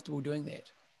feel you're comfortable doing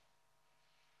that?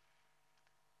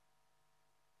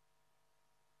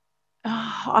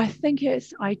 I think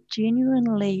I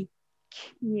genuinely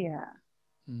care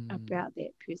about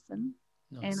that person.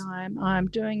 Nice. And I'm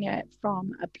doing it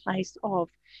from a place of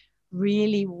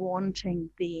really wanting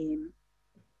them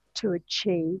to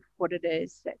achieve what it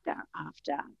is that they're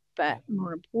after. But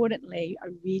more importantly, I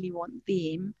really want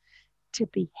them to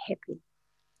be happy.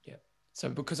 Yeah. So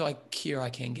because I care, I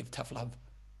can give tough love.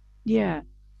 Yeah.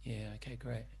 Yeah. Okay,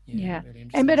 great. Yeah. Really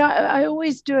interesting. But I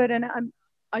always do it, and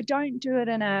I don't do it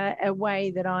in a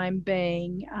way that I'm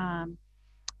being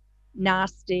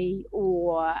nasty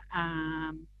or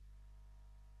I'm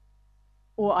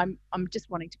just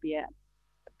wanting to be a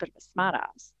bit of a smart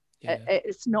ass. Yeah.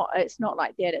 It's not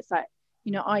like that. It's like,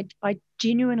 I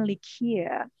genuinely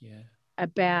care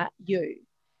about you.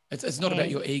 It's not about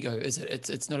your ego, is it?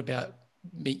 It's not about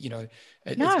me,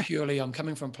 it's purely I'm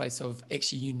coming from a place of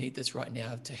actually you need this right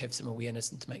now to have some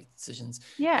awareness and to make decisions.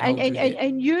 Yeah,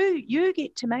 and you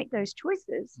get to make those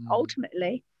choices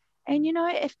ultimately. And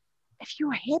if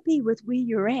you're happy with where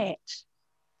you're at,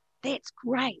 that's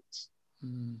great.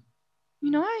 Then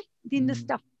the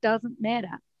stuff doesn't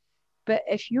matter. But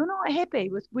if you're not happy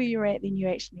with where you're at, then you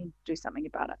actually need to do something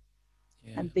about it.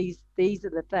 Yeah. And these are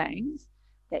the things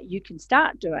that you can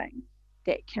start doing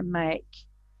that can make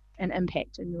an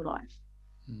impact in your life.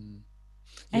 Yeah,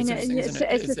 and it's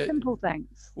the simple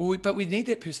things. Well, but we need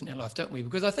that person in our life, don't we?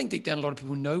 Because I think deep down a lot of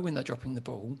people know when they're dropping the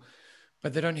ball,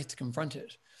 but they don't have to confront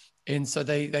it. And so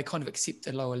they kind of accept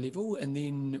a lower level. And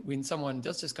then when someone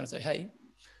does just kind of say, hey,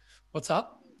 what's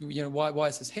up? Why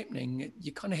is this happening?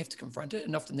 You kind of have to confront it,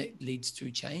 and often that leads to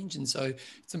change. And so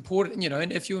it's important,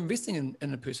 and if you're investing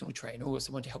in a personal trainer or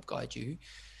someone to help guide you,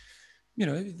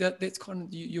 that's kind of,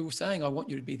 you're saying, I want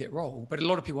you to be that role, but a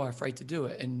lot of people are afraid to do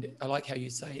it. And I like how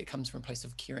you say it comes from a place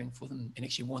of caring for them and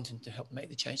actually wanting to help make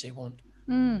the change they want.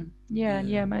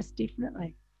 Yeah, most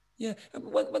definitely. Yeah.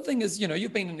 One thing is,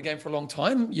 you've been in the game for a long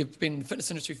time. You've been in the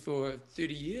fitness industry for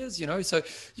 30 years, so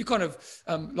you kind of,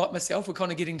 like myself, we're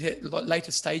kind of getting to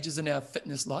later stages in our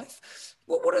fitness life.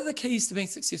 What are the keys to being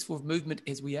successful with movement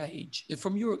as we age,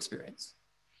 from your experience?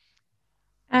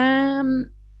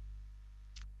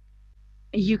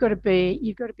 You've got to be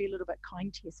a little bit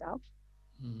kind to yourself.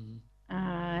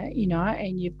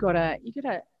 And you've got to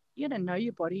know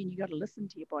your body, and you've got to listen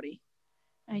to your body.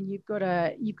 And you've got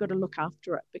to look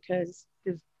after it, because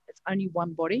it's only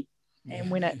one body,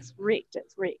 and when it's wrecked,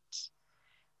 it's wrecked.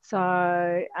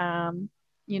 So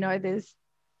there's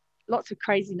lots of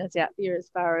craziness out there as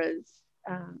far as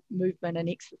movement and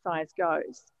exercise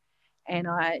goes, and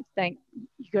I think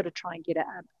you've got to try and get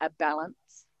a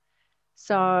balance.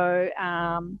 So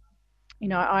I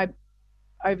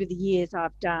over the years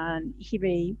I've done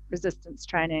heavy resistance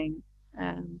training,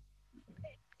 done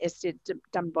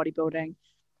bodybuilding.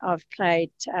 I've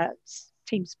played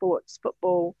team sports,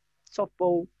 football,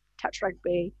 softball, touch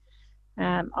rugby.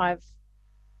 I've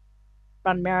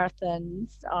run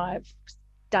marathons. I've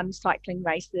done cycling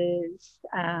races.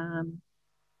 I've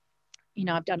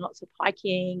done lots of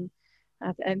hiking.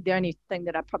 And the only thing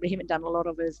that I probably haven't done a lot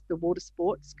of is the water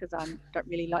sports, because I don't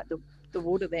really like the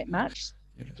water that much.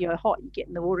 Yeah. If you're hot, you get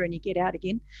in the water and you get out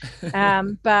again.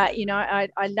 But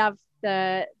I love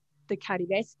the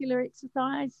cardiovascular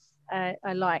exercise.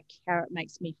 I like how it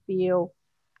makes me feel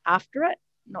after it,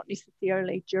 not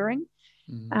necessarily during.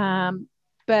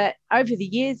 But over the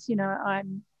years,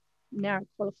 I'm now a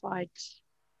qualified,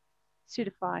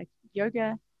 certified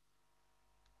yoga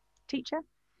teacher.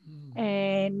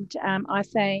 And I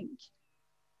think,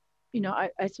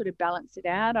 I sort of balance it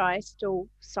out. I still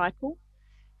cycle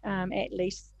at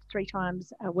least 3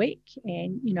 times a week.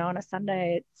 And, on a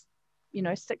Sunday, it's,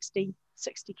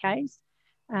 60 Ks.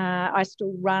 I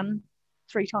still run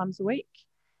 3 times a week.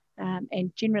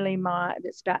 And generally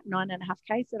it's about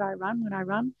 9.5 Ks that I run when I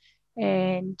run.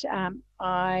 And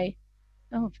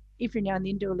every now and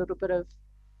then do a little bit of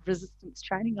resistance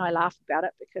training. I laugh about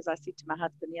it because I said to my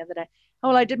husband the other day,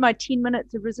 well, I did my 10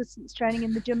 minutes of resistance training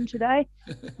in the gym today.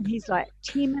 And he's like,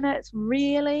 10 minutes,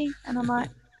 really? And I'm like,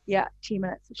 yeah, 10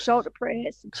 minutes of shoulder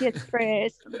press and chest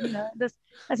press, and, this,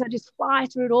 as I just fly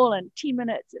through it all in 10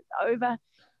 minutes, it's over.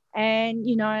 And,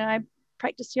 I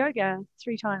practice yoga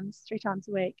 3 times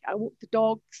a week. I walk the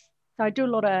dogs. So I do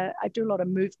a lot of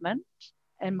movement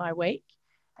in my week,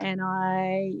 and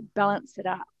I balance it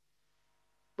up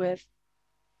with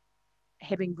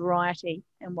having variety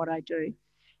in what I do.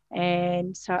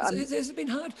 And so has it been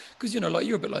hard? Because, like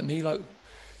you're a bit like me, like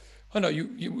I know you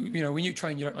when you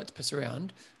train, you don't like to piss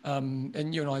around.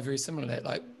 And you and I are very similar to that.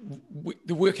 Like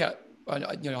the workout,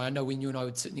 I know when you and I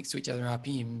would sit next to each other in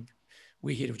RPM,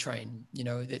 we're here to train,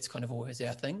 that's kind of always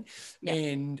our thing. Yeah.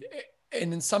 And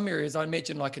in some areas, I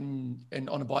imagine like on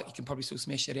a bike, you can probably still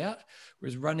smash it out,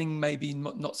 whereas running maybe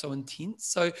not so intense.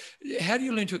 So how do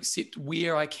you learn to accept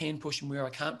where I can push and where I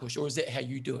can't push? Or is that how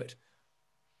you do it?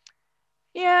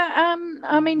 Yeah,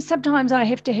 sometimes I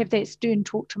have to have that stern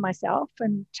talk to myself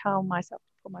and tell myself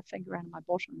to put my finger under my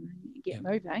bottom and get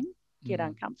moving, get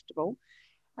uncomfortable,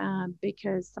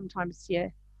 because sometimes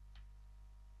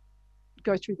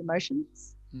go through the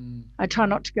motions. I try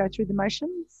not to go through the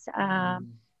motions,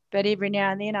 but every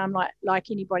now and then I'm like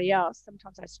anybody else.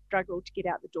 Sometimes I struggle to get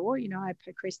out the door. I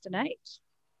procrastinate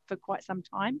for quite some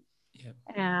time,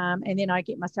 and then I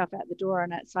get myself out the door,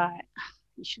 and it's like,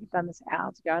 you should have done this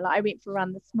hours ago. Like I went for a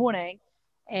run this morning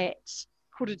at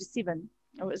 6:45.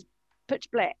 It was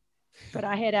pitch black, but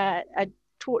I had a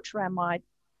torch around my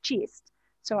chest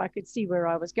so I could see where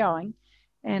I was going.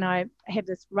 And I have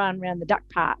this run around the duck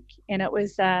park, and it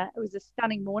was a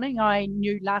stunning morning. I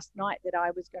knew last night that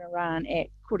I was going to run at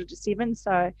 6:45.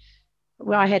 So,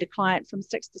 I had a client from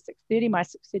 6 to 6:30. My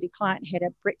 6:30 client had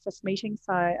a breakfast meeting,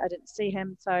 so I didn't see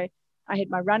him. So I had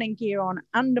my running gear on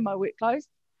under my work clothes.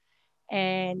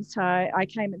 And so I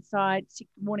came inside, said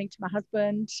good morning to my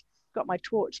husband, got my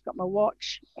torch, got my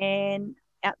watch, and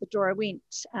out the door I went.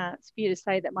 It's fair to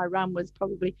say that my run was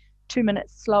probably 2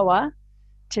 minutes slower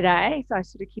today. So I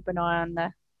sort of keep an eye on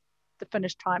the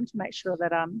finish time to make sure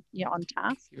that I'm on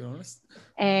task. You're honest.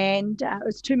 And it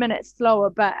was 2 minutes slower,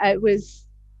 but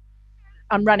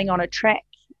I'm running on a track.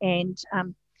 And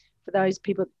for those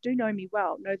people that do know me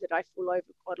well, know that I fall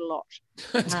over quite a lot.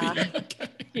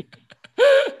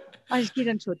 I just get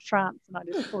into a trance and I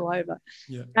just fall over.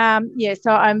 So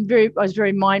I was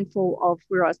very mindful of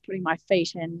where I was putting my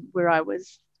feet and where I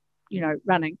was,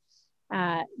 running.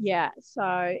 So,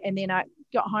 and then I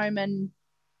got home and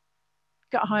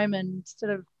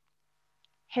sort of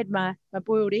had my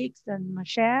boiled eggs and my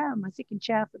second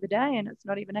shower for the day, and it's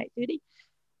not even 8:30.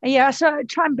 So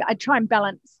I try and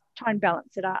balance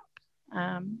it up,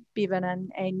 Bevan,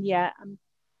 and I'm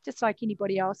just like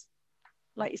anybody else,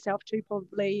 like yourself too,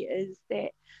 probably, is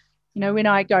that, when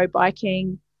I go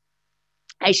biking,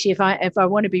 actually, if I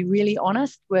want to be really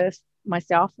honest with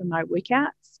myself and my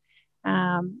workouts,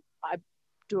 I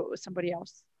do it with somebody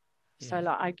else. So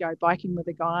like I go biking with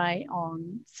a guy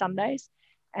on Sundays,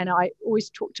 and I always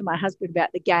talk to my husband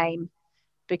about the game,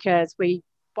 because we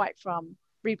bike from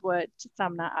Redwood to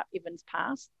Sumner up Evans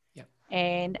Pass.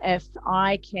 And if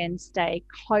I can stay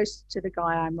close to the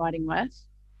guy I'm riding with,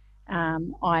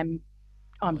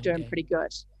 I'm doing pretty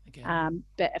good.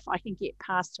 But if I can get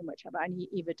past him, which I've only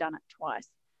ever done it twice,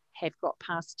 have got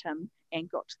past him and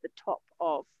got to the top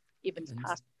of Evans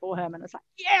Pass before him, and it's like,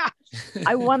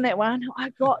 I won that one.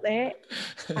 I got that.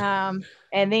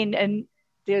 And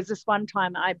there's this one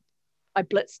time I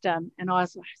blitzed him, and I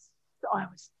was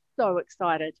so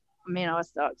excited. I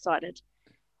was so excited.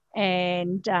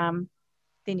 And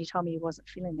then he told me he wasn't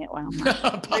feeling that well.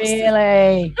 Like,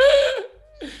 really?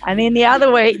 And then the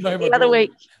other week,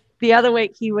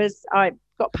 I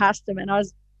got past him, and I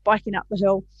was biking up the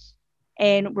hill,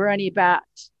 and we're only about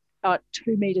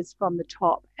 2 meters from the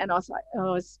top. And I was like, I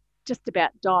was just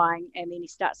about dying. And then he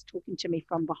starts talking to me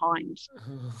from behind.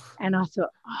 And I thought,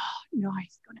 oh, no,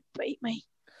 he's going to beat me.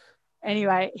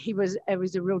 Anyway, it was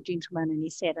a real gentleman, and he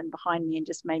sat in behind me and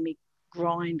just made me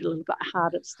grind a little bit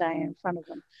harder to stay in front of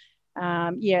him.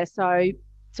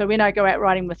 So when I go out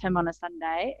riding with him on a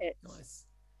Sunday, Nice.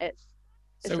 it's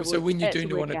So when you do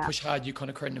want to workout. push hard, you kind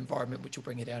of create an environment which will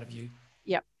bring it out of you.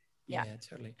 Yep. Yeah,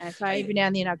 totally. And so every now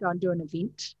and then I go and do an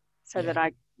event so that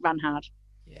I run hard.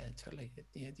 Yeah, totally.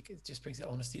 It just brings that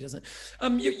honesty, doesn't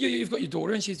it? You've got your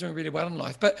daughter, and she's doing really well in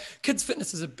life. But kids'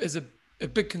 fitness is a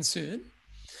big concern.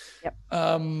 Yep.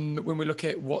 When we look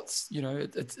at what's,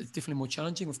 it's definitely more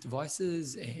challenging with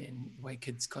devices and the way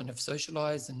kids kind of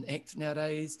socialize and act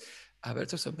nowadays. But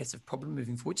it's also a massive problem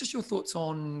moving forward. Just your thoughts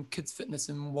on kids' fitness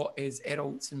and what, as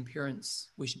adults and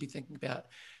parents, we should be thinking about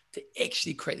to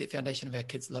actually create that foundation of our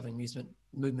kids' loving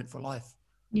movement for life.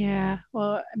 Yeah.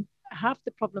 Well, half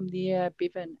the problem there,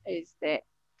 Bevan, is that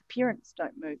the parents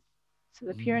don't move. So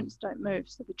the parents don't move,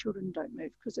 so the children don't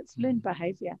move, because it's learned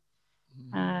behavior.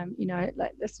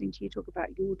 Like listening to you talk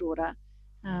about your daughter.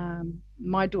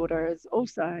 My daughter has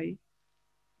also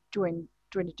joined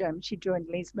a gym. She joined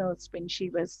Les Mills when she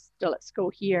was still at school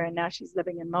here, and now she's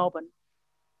living in Melbourne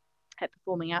at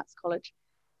Performing Arts College,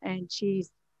 and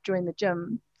she's joined the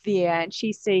gym there, and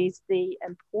she sees the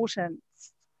importance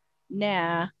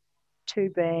now to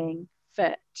being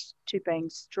fit, to being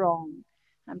strong,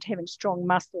 to having strong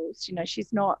muscles.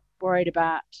 She's not worried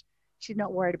about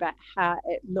how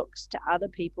it looks to other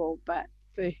people, but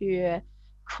for her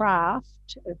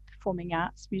craft of performing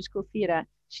arts, musical theatre,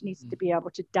 she needs to be able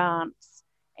to dance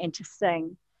and to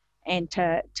sing and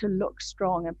to look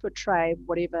strong and portray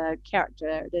whatever character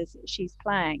it is that she's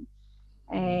playing.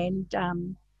 And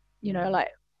like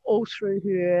all through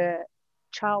her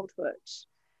childhood,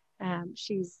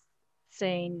 she's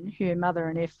seen her mother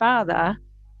and her father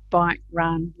bike,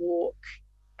 run, walk,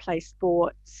 play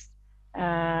sports,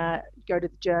 go to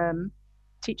the gym,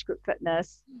 teach group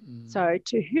fitness. So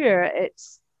to her,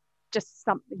 it's just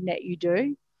something that you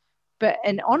do. But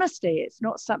in honesty, it's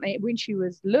not something. When she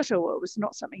was little, it was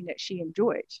not something that she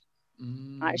enjoyed.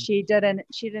 She didn't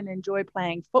enjoy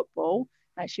playing football.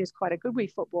 She was quite a good wee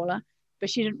footballer, but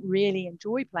she didn't really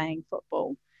enjoy playing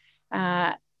football.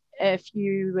 If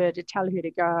you were to tell her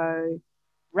to go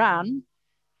run,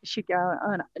 she'd go,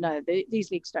 oh no,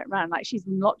 these legs don't run. Like, she's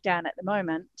in lockdown at the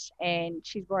moment, and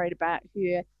she's worried about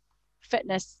her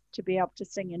fitness to be able to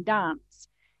sing and dance.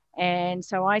 And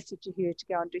so I said to her to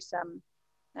go and do some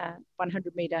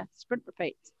 100-meter sprint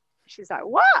repeats. She's like,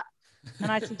 what?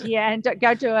 And I said, yeah, and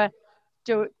go do a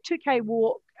 2K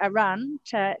walk, a run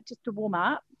just to warm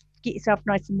up, get yourself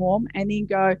nice and warm, and then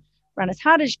go run as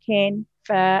hard as you can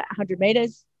for 100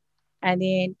 meters, and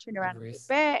then turn around and get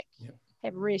back,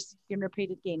 have a rest, and repeat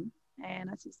again. And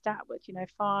I said, start with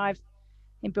 5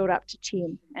 and build up to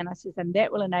 10. And I said, and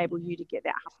that will enable you to get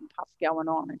that huff and puff going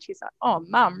on. And she's like, oh,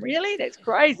 Mum, really? That's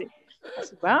crazy. I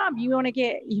said, well, you want to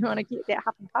get that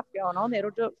huff and puff going on,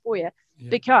 that'll do it for you,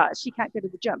 because she can't go to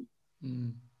the gym.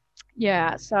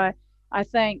 Yeah, so I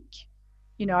think,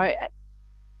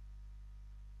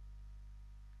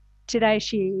 today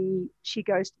she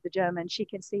goes to the gym and she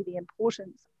can see the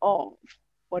importance of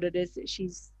what it is that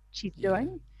she's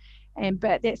doing,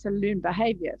 but that's a learned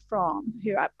behavior from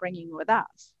her upbringing with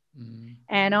us.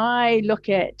 And I look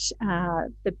at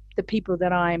the people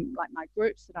that I'm, like my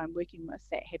groups that I'm working with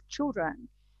that have children,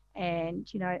 and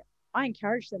I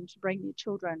encourage them to bring their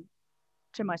children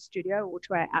to my studio or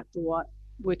to our outdoor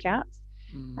workouts.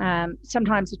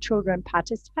 Sometimes the children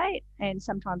participate, and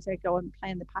sometimes they go and play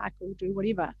in the park or do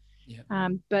whatever.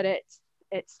 But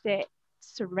it's that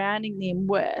surrounding them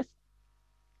with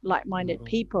like-minded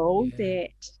people that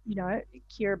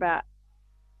care about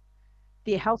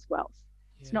their health wealth.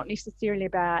 It's not necessarily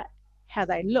about how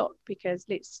they look, because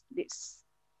let's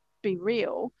be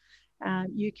real.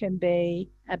 You can be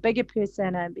a bigger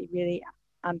person and be really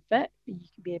unfit. You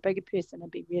can be a bigger person and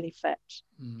be really fit.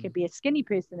 You can be a skinny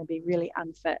person and be really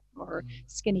unfit, or a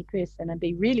skinny person and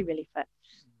be really, really fit.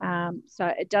 So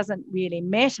it doesn't really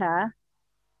matter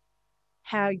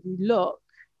how you look,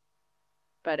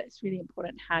 but it's really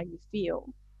important how you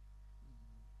feel.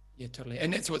 Yeah, totally.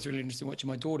 And that's what's really interesting watching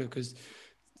my daughter, because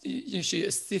she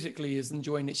aesthetically is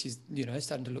enjoying it. She's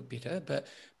starting to look better, but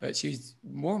she's,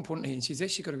 more importantly, and she's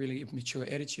actually got a really mature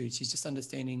attitude. She's just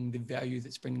understanding the value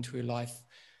that's bringing to her life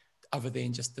other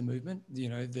than just the movement,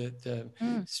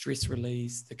 the stress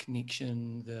release, the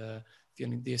connection, the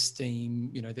feeling, the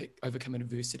esteem, that overcoming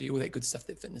adversity, all that good stuff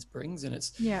that fitness brings. And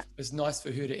it's nice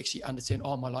for her to actually understand,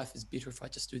 oh, my life is better if I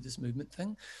just do this movement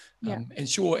thing. And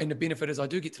sure, and the benefit is I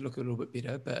do get to look a little bit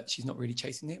better, but she's not really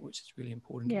chasing that, which is really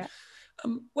important. Yeah.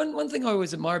 One thing I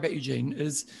always admire about you, Jean,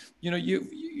 is,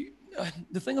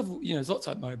 the thing of, there's lots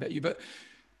I admire about you, but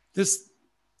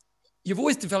you've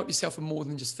always developed yourself for more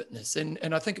than just fitness.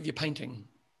 And I think of your painting.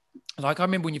 Like, I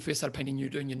remember when you first started painting, you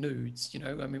were doing your nudes, I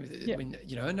remember when,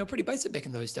 and they were pretty basic back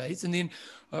in those days. And then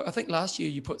I think last year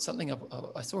you put something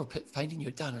up, I saw a painting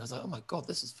you'd done, and I was like, oh my God,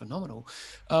 this is phenomenal.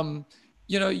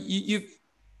 You've,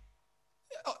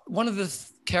 one of the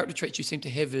character traits you seem to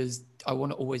have is, I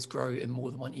want to always grow in more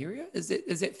than one area. Is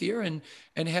that fair? And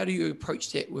how do you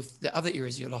approach that with the other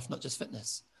areas of your life, not just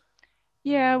fitness?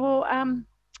 Yeah, well,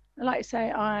 like I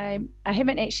say, I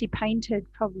haven't actually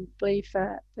painted probably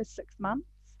for 6 months,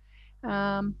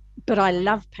 but I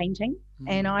love painting,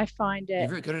 and I find it. You're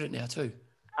very good at it now too.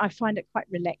 I find it quite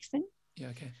relaxing. Yeah.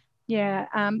 Okay. Yeah.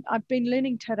 I've been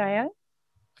learning te reo.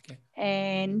 Okay.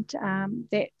 And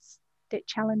that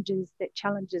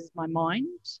challenges my mind,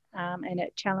 and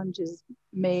it challenges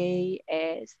me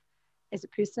as a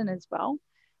person as well,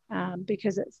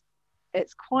 because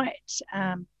it's quite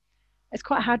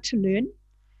hard to learn.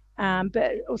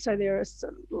 But also there are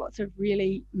lots of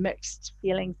really mixed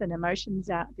feelings and emotions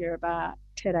out there about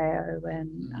te reo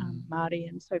and Māori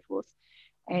and so forth.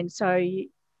 And so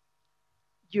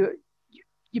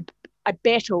I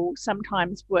battle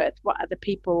sometimes with what other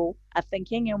people are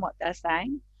thinking and what they're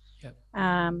saying. Yep.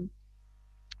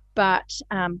 But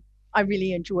I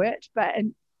really enjoy it. But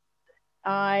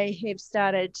I have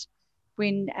started,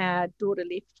 when our daughter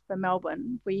left for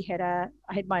Melbourne, I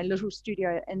had my little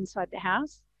studio inside the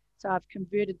house. So I've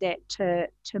converted that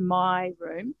to my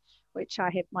room, which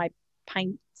I have my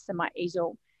paints and my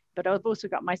easel, but I've also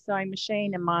got my sewing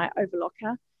machine and my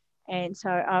overlocker. And so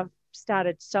I've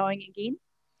started sewing again.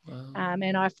 Wow.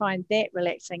 And I find that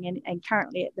relaxing. And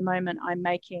currently at the moment, I'm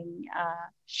making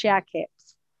shower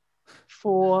caps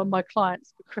for my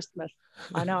clients for Christmas.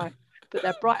 I know, but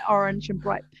they're bright orange and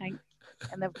bright pink,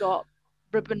 and they've got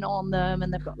ribbon on them,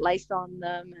 and they've got lace on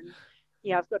them. And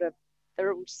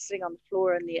they're all sitting on the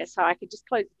floor in there, so I can just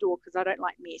close the door because I don't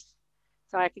like mess.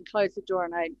 So I can close the door,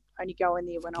 and I only go in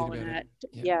there when I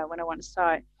want to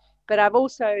sew. But I've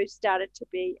also started to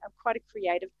be, I'm quite a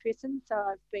creative person, so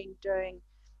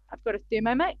I've got a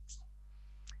Thermomix,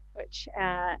 which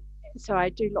so I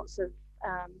do lots of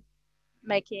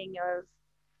making of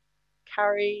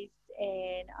curries,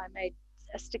 and I made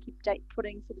a sticky date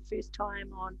pudding for the first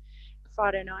time on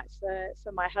Friday night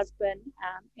for my husband.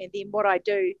 And then what I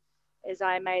do is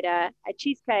I made a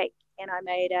cheesecake, and I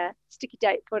made a sticky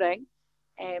date pudding,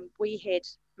 and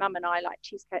Mum and I like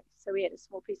cheesecake, so we had a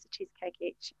small piece of cheesecake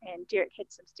each, and Derek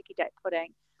had some sticky date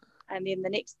pudding. And then the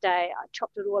next day I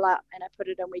chopped it all up and I put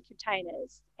it in wee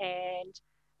containers, and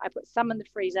I put some in the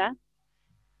freezer,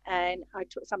 and I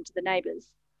took some to the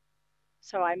neighbours.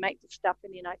 So I make the stuff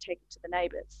and then I take it to the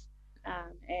neighbours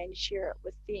and share it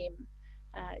with them.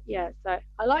 So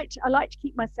I like to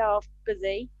keep myself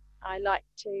busy. I like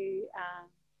to.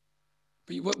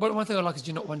 But one thing I like is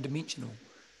you're not one-dimensional.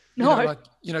 No.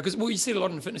 Because you see a lot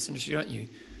in the fitness industry, don't you?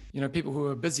 People who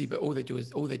are busy, but all they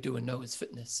do and know is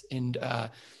fitness. And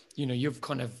you've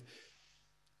kind of,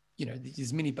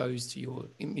 there's many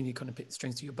kind of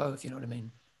strings to your bow, if you know what I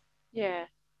mean. Yeah.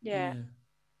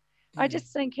 I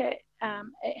just think it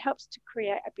helps to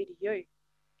create a better you.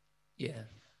 Yeah,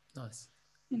 nice.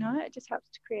 It just helps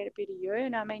to create a better you.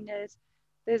 And I mean, there's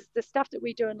the stuff that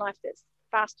we do in life that's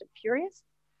fast and furious,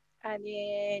 and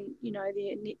then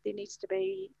there needs to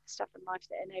be stuff in life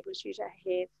that enables you to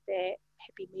have that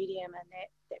happy medium and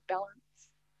that balance.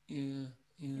 Yeah.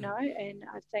 And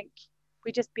I think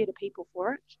we're just better people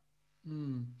for it.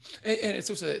 And it's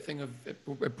also that thing of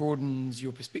it broadens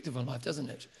your perspective on life, doesn't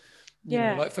it?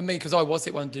 Like for me, because I was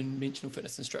that one-dimensional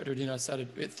fitness instructor, I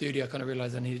started at 30, I kind of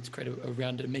realized I needed to create a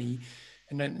rounder me.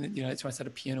 And then, that's when I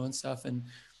started piano and stuff. And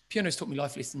piano's taught me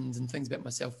life lessons and things about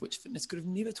myself, which fitness could have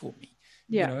never taught me.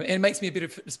 And it makes me a better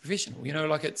fitness professional.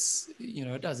 Like it's,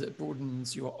 it does. It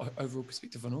broadens your overall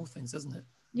perspective on all things, doesn't it?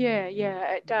 Yeah,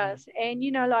 it does. And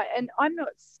and I'm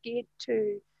not scared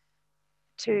to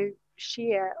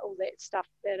share all that stuff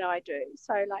that I do.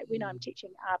 So like when I'm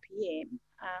teaching RPM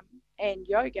and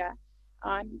yoga,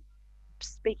 I'm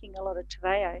speaking a lot of te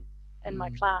reo in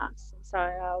my class, and so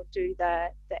I'll do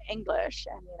the English,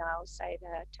 and then I'll say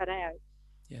the te reo.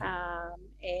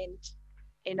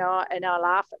 And I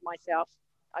laugh at myself.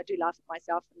 I do laugh at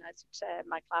myself, and I said to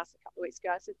my class a couple of weeks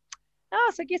ago, I said,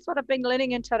 Oh, so guess what I've been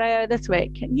learning in Te Reo this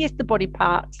week? And yes, the body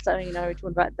parts. So, we're talking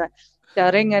about the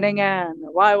ringa and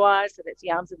the waiwai, so that's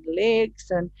the arms and the legs.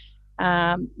 And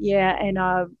and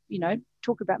I,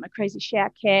 talk about my crazy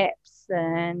shower caps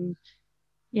and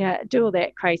do all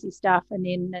that crazy stuff. And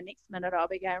then the next minute I'll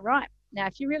be going, right, now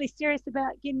if you're really serious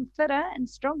about getting fitter and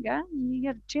stronger, you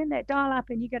got to turn that dial up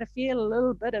and you got to feel a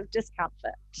little bit of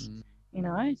discomfort,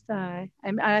 So,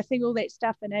 and I think all that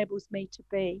stuff enables me to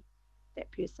be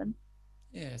that person.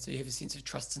 Yeah, so you have a sense of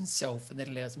trust in self, and that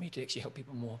allows me to actually help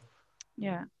people more.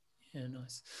 Yeah. Yeah,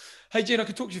 nice. Hey, Jen, I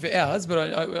could talk to you for hours,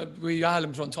 but we are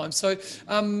limited on time. So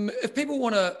if people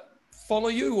want to follow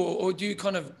you, or do you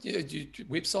kind of do you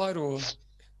website or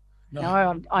no?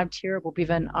 No, I'm terrible,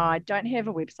 Bevan. I don't have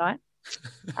a website.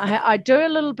 I do a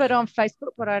little bit on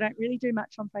Facebook, but I don't really do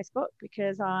much on Facebook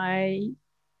because I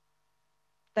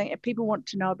think if people want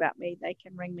to know about me, they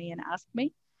can ring me and ask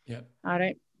me. Yeah. I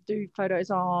don't do photos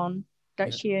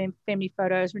don't share family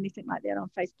photos or anything like that on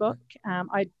Facebook.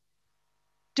 I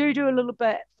do a little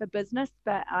bit for business,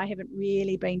 but I haven't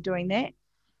really been doing that.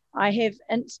 I have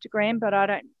Instagram, but I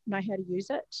don't know how to use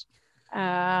it.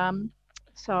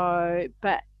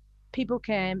 But people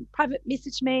can private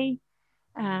message me.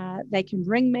 They can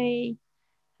ring me.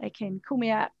 They can call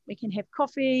me up. We can have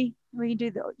coffee. We can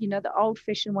do the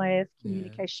old-fashioned way of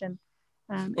communication.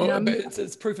 But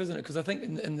it's proof, isn't it? Because I think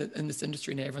in this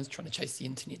industry now, everyone's trying to chase the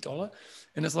internet dollar,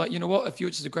 and it's like, you know what? If you're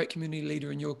just a great community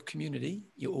leader in your community,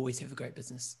 you always have a great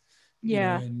business.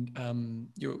 Yeah. And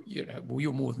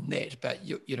you're more than that, but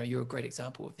you're a great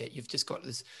example of that. You've just got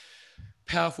this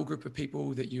powerful group of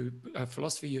people that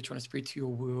philosophy you're trying to spread to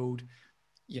your world.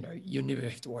 You never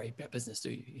have to worry about business, do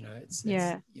you?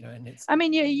 And it's. I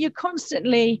mean, you're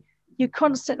constantly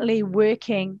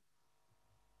working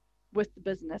with the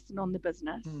business and on the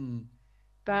business,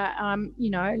 but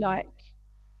like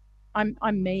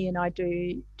I'm me and I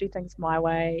do things my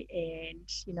way, and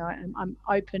I'm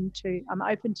open to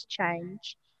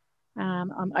change.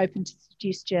 I'm open to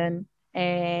suggestion,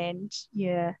 and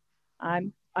I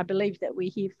believe that we're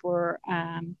here for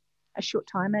a short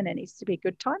time, and it needs to be a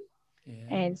good time. Yeah.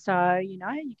 And so you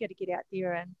got to get out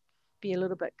there and be a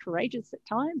little bit courageous at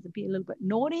times, and be a little bit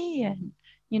naughty, and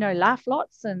laugh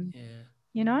lots, and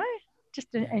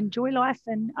just enjoy life.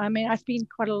 And I mean, I spend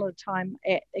quite a lot of time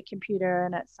at the computer,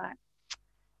 and it's like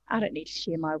I don't need to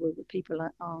share my world with people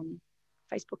on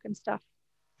Facebook and stuff.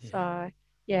 So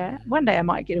one day I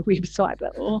might get a website,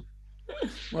 but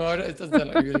well, it doesn't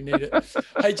sound like you really need it.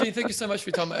 Hey, Jean, thank you so much for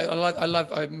your time. I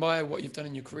admire what you've done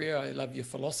in your career. I love your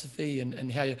philosophy and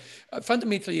how you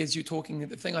fundamentally, as you're talking,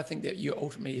 the thing I think that you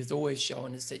ultimately has always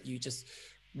shown is that you just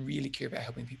really care about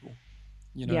helping people.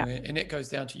 And that goes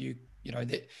down to you.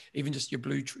 That even just your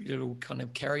blue little kind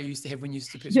of carrier you used to have when you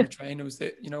used to personal train was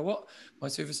that, what, my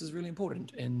service is really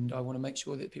important and I want to make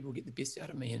sure that people get the best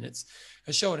out of me. And it's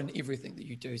shown in everything that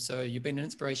you do. So you've been an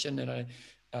inspiration, and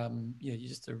you're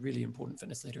just a really important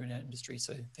fitness leader in our industry.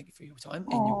 So thank you for your time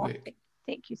and your work.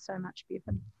 Thank you so much,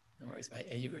 Bevan. No worries, mate.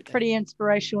 Hey, you're pretty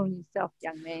inspirational in yourself,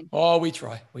 young man. Oh, we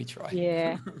try.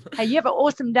 Yeah. Hey, you have an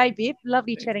awesome day, Bev.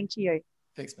 Lovely chatting to you.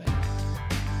 Thanks, mate.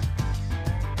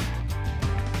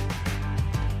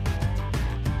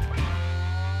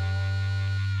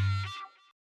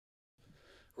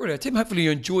 Right, Tim, hopefully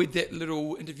you enjoyed that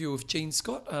little interview with Jean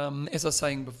Scott. As I was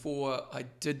saying before, I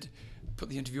did put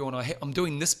the interview on. I'm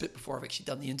doing this bit before I've actually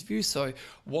done the interview. So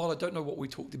while I don't know what we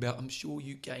talked about, I'm sure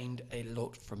you gained a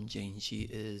lot from Jean. She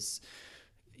is,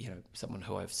 someone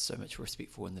who I have so much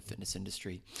respect for in the fitness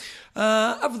industry.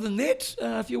 Other than that,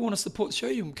 if you want to support the show,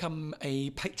 you can become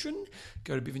a patron.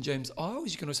 Go to Bevan James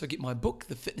Eyles. You can also get my book,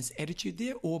 The Fitness Attitude,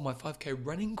 there, or my 5K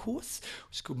running course,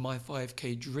 which is called My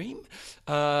 5K Dream.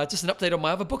 Just an update on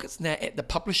my other book. It's now at the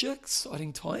publisher.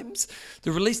 Exciting times.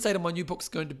 The release date of my new book is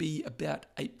going to be about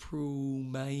April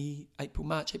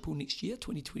next year,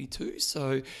 2022.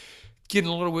 So getting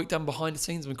a lot of work done behind the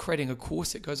scenes. I'm creating a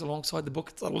course that goes alongside the book.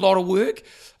 It's a lot of work,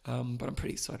 but I'm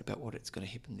pretty excited about what's going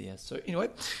to happen there. So anyway,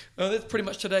 that's pretty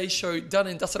much today's show done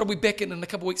and dusted. I'll be back in a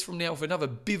couple of weeks from now with another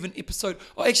Bevan episode.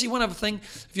 Oh, actually, one other thing.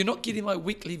 If you're not getting my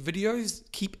weekly videos,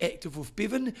 keep active with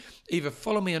Bevan. Either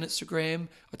follow me on Instagram.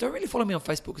 I don't really follow me on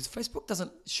Facebook because Facebook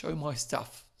doesn't show my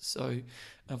stuff. So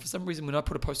for some reason, when I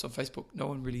put a post on Facebook, no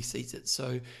one really sees it.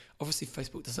 So obviously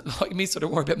Facebook doesn't like me, so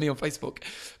don't worry about me on Facebook.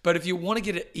 But if you want to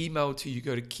get an email to you,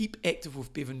 go to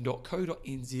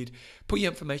keepactivewithbevan.co.nz, put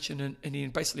your information in, and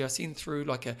then basically I send through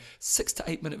like a 6 to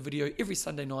 8 minute video every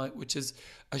Sunday night, which is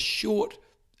a short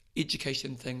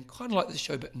education thing, kind of like the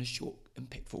show, but in a short,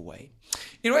 impactful way.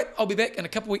 Anyway, I'll be back in a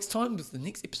couple of weeks' time with the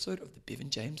next episode of the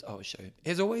Bevan James Eyles Show.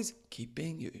 As always, keep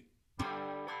being you.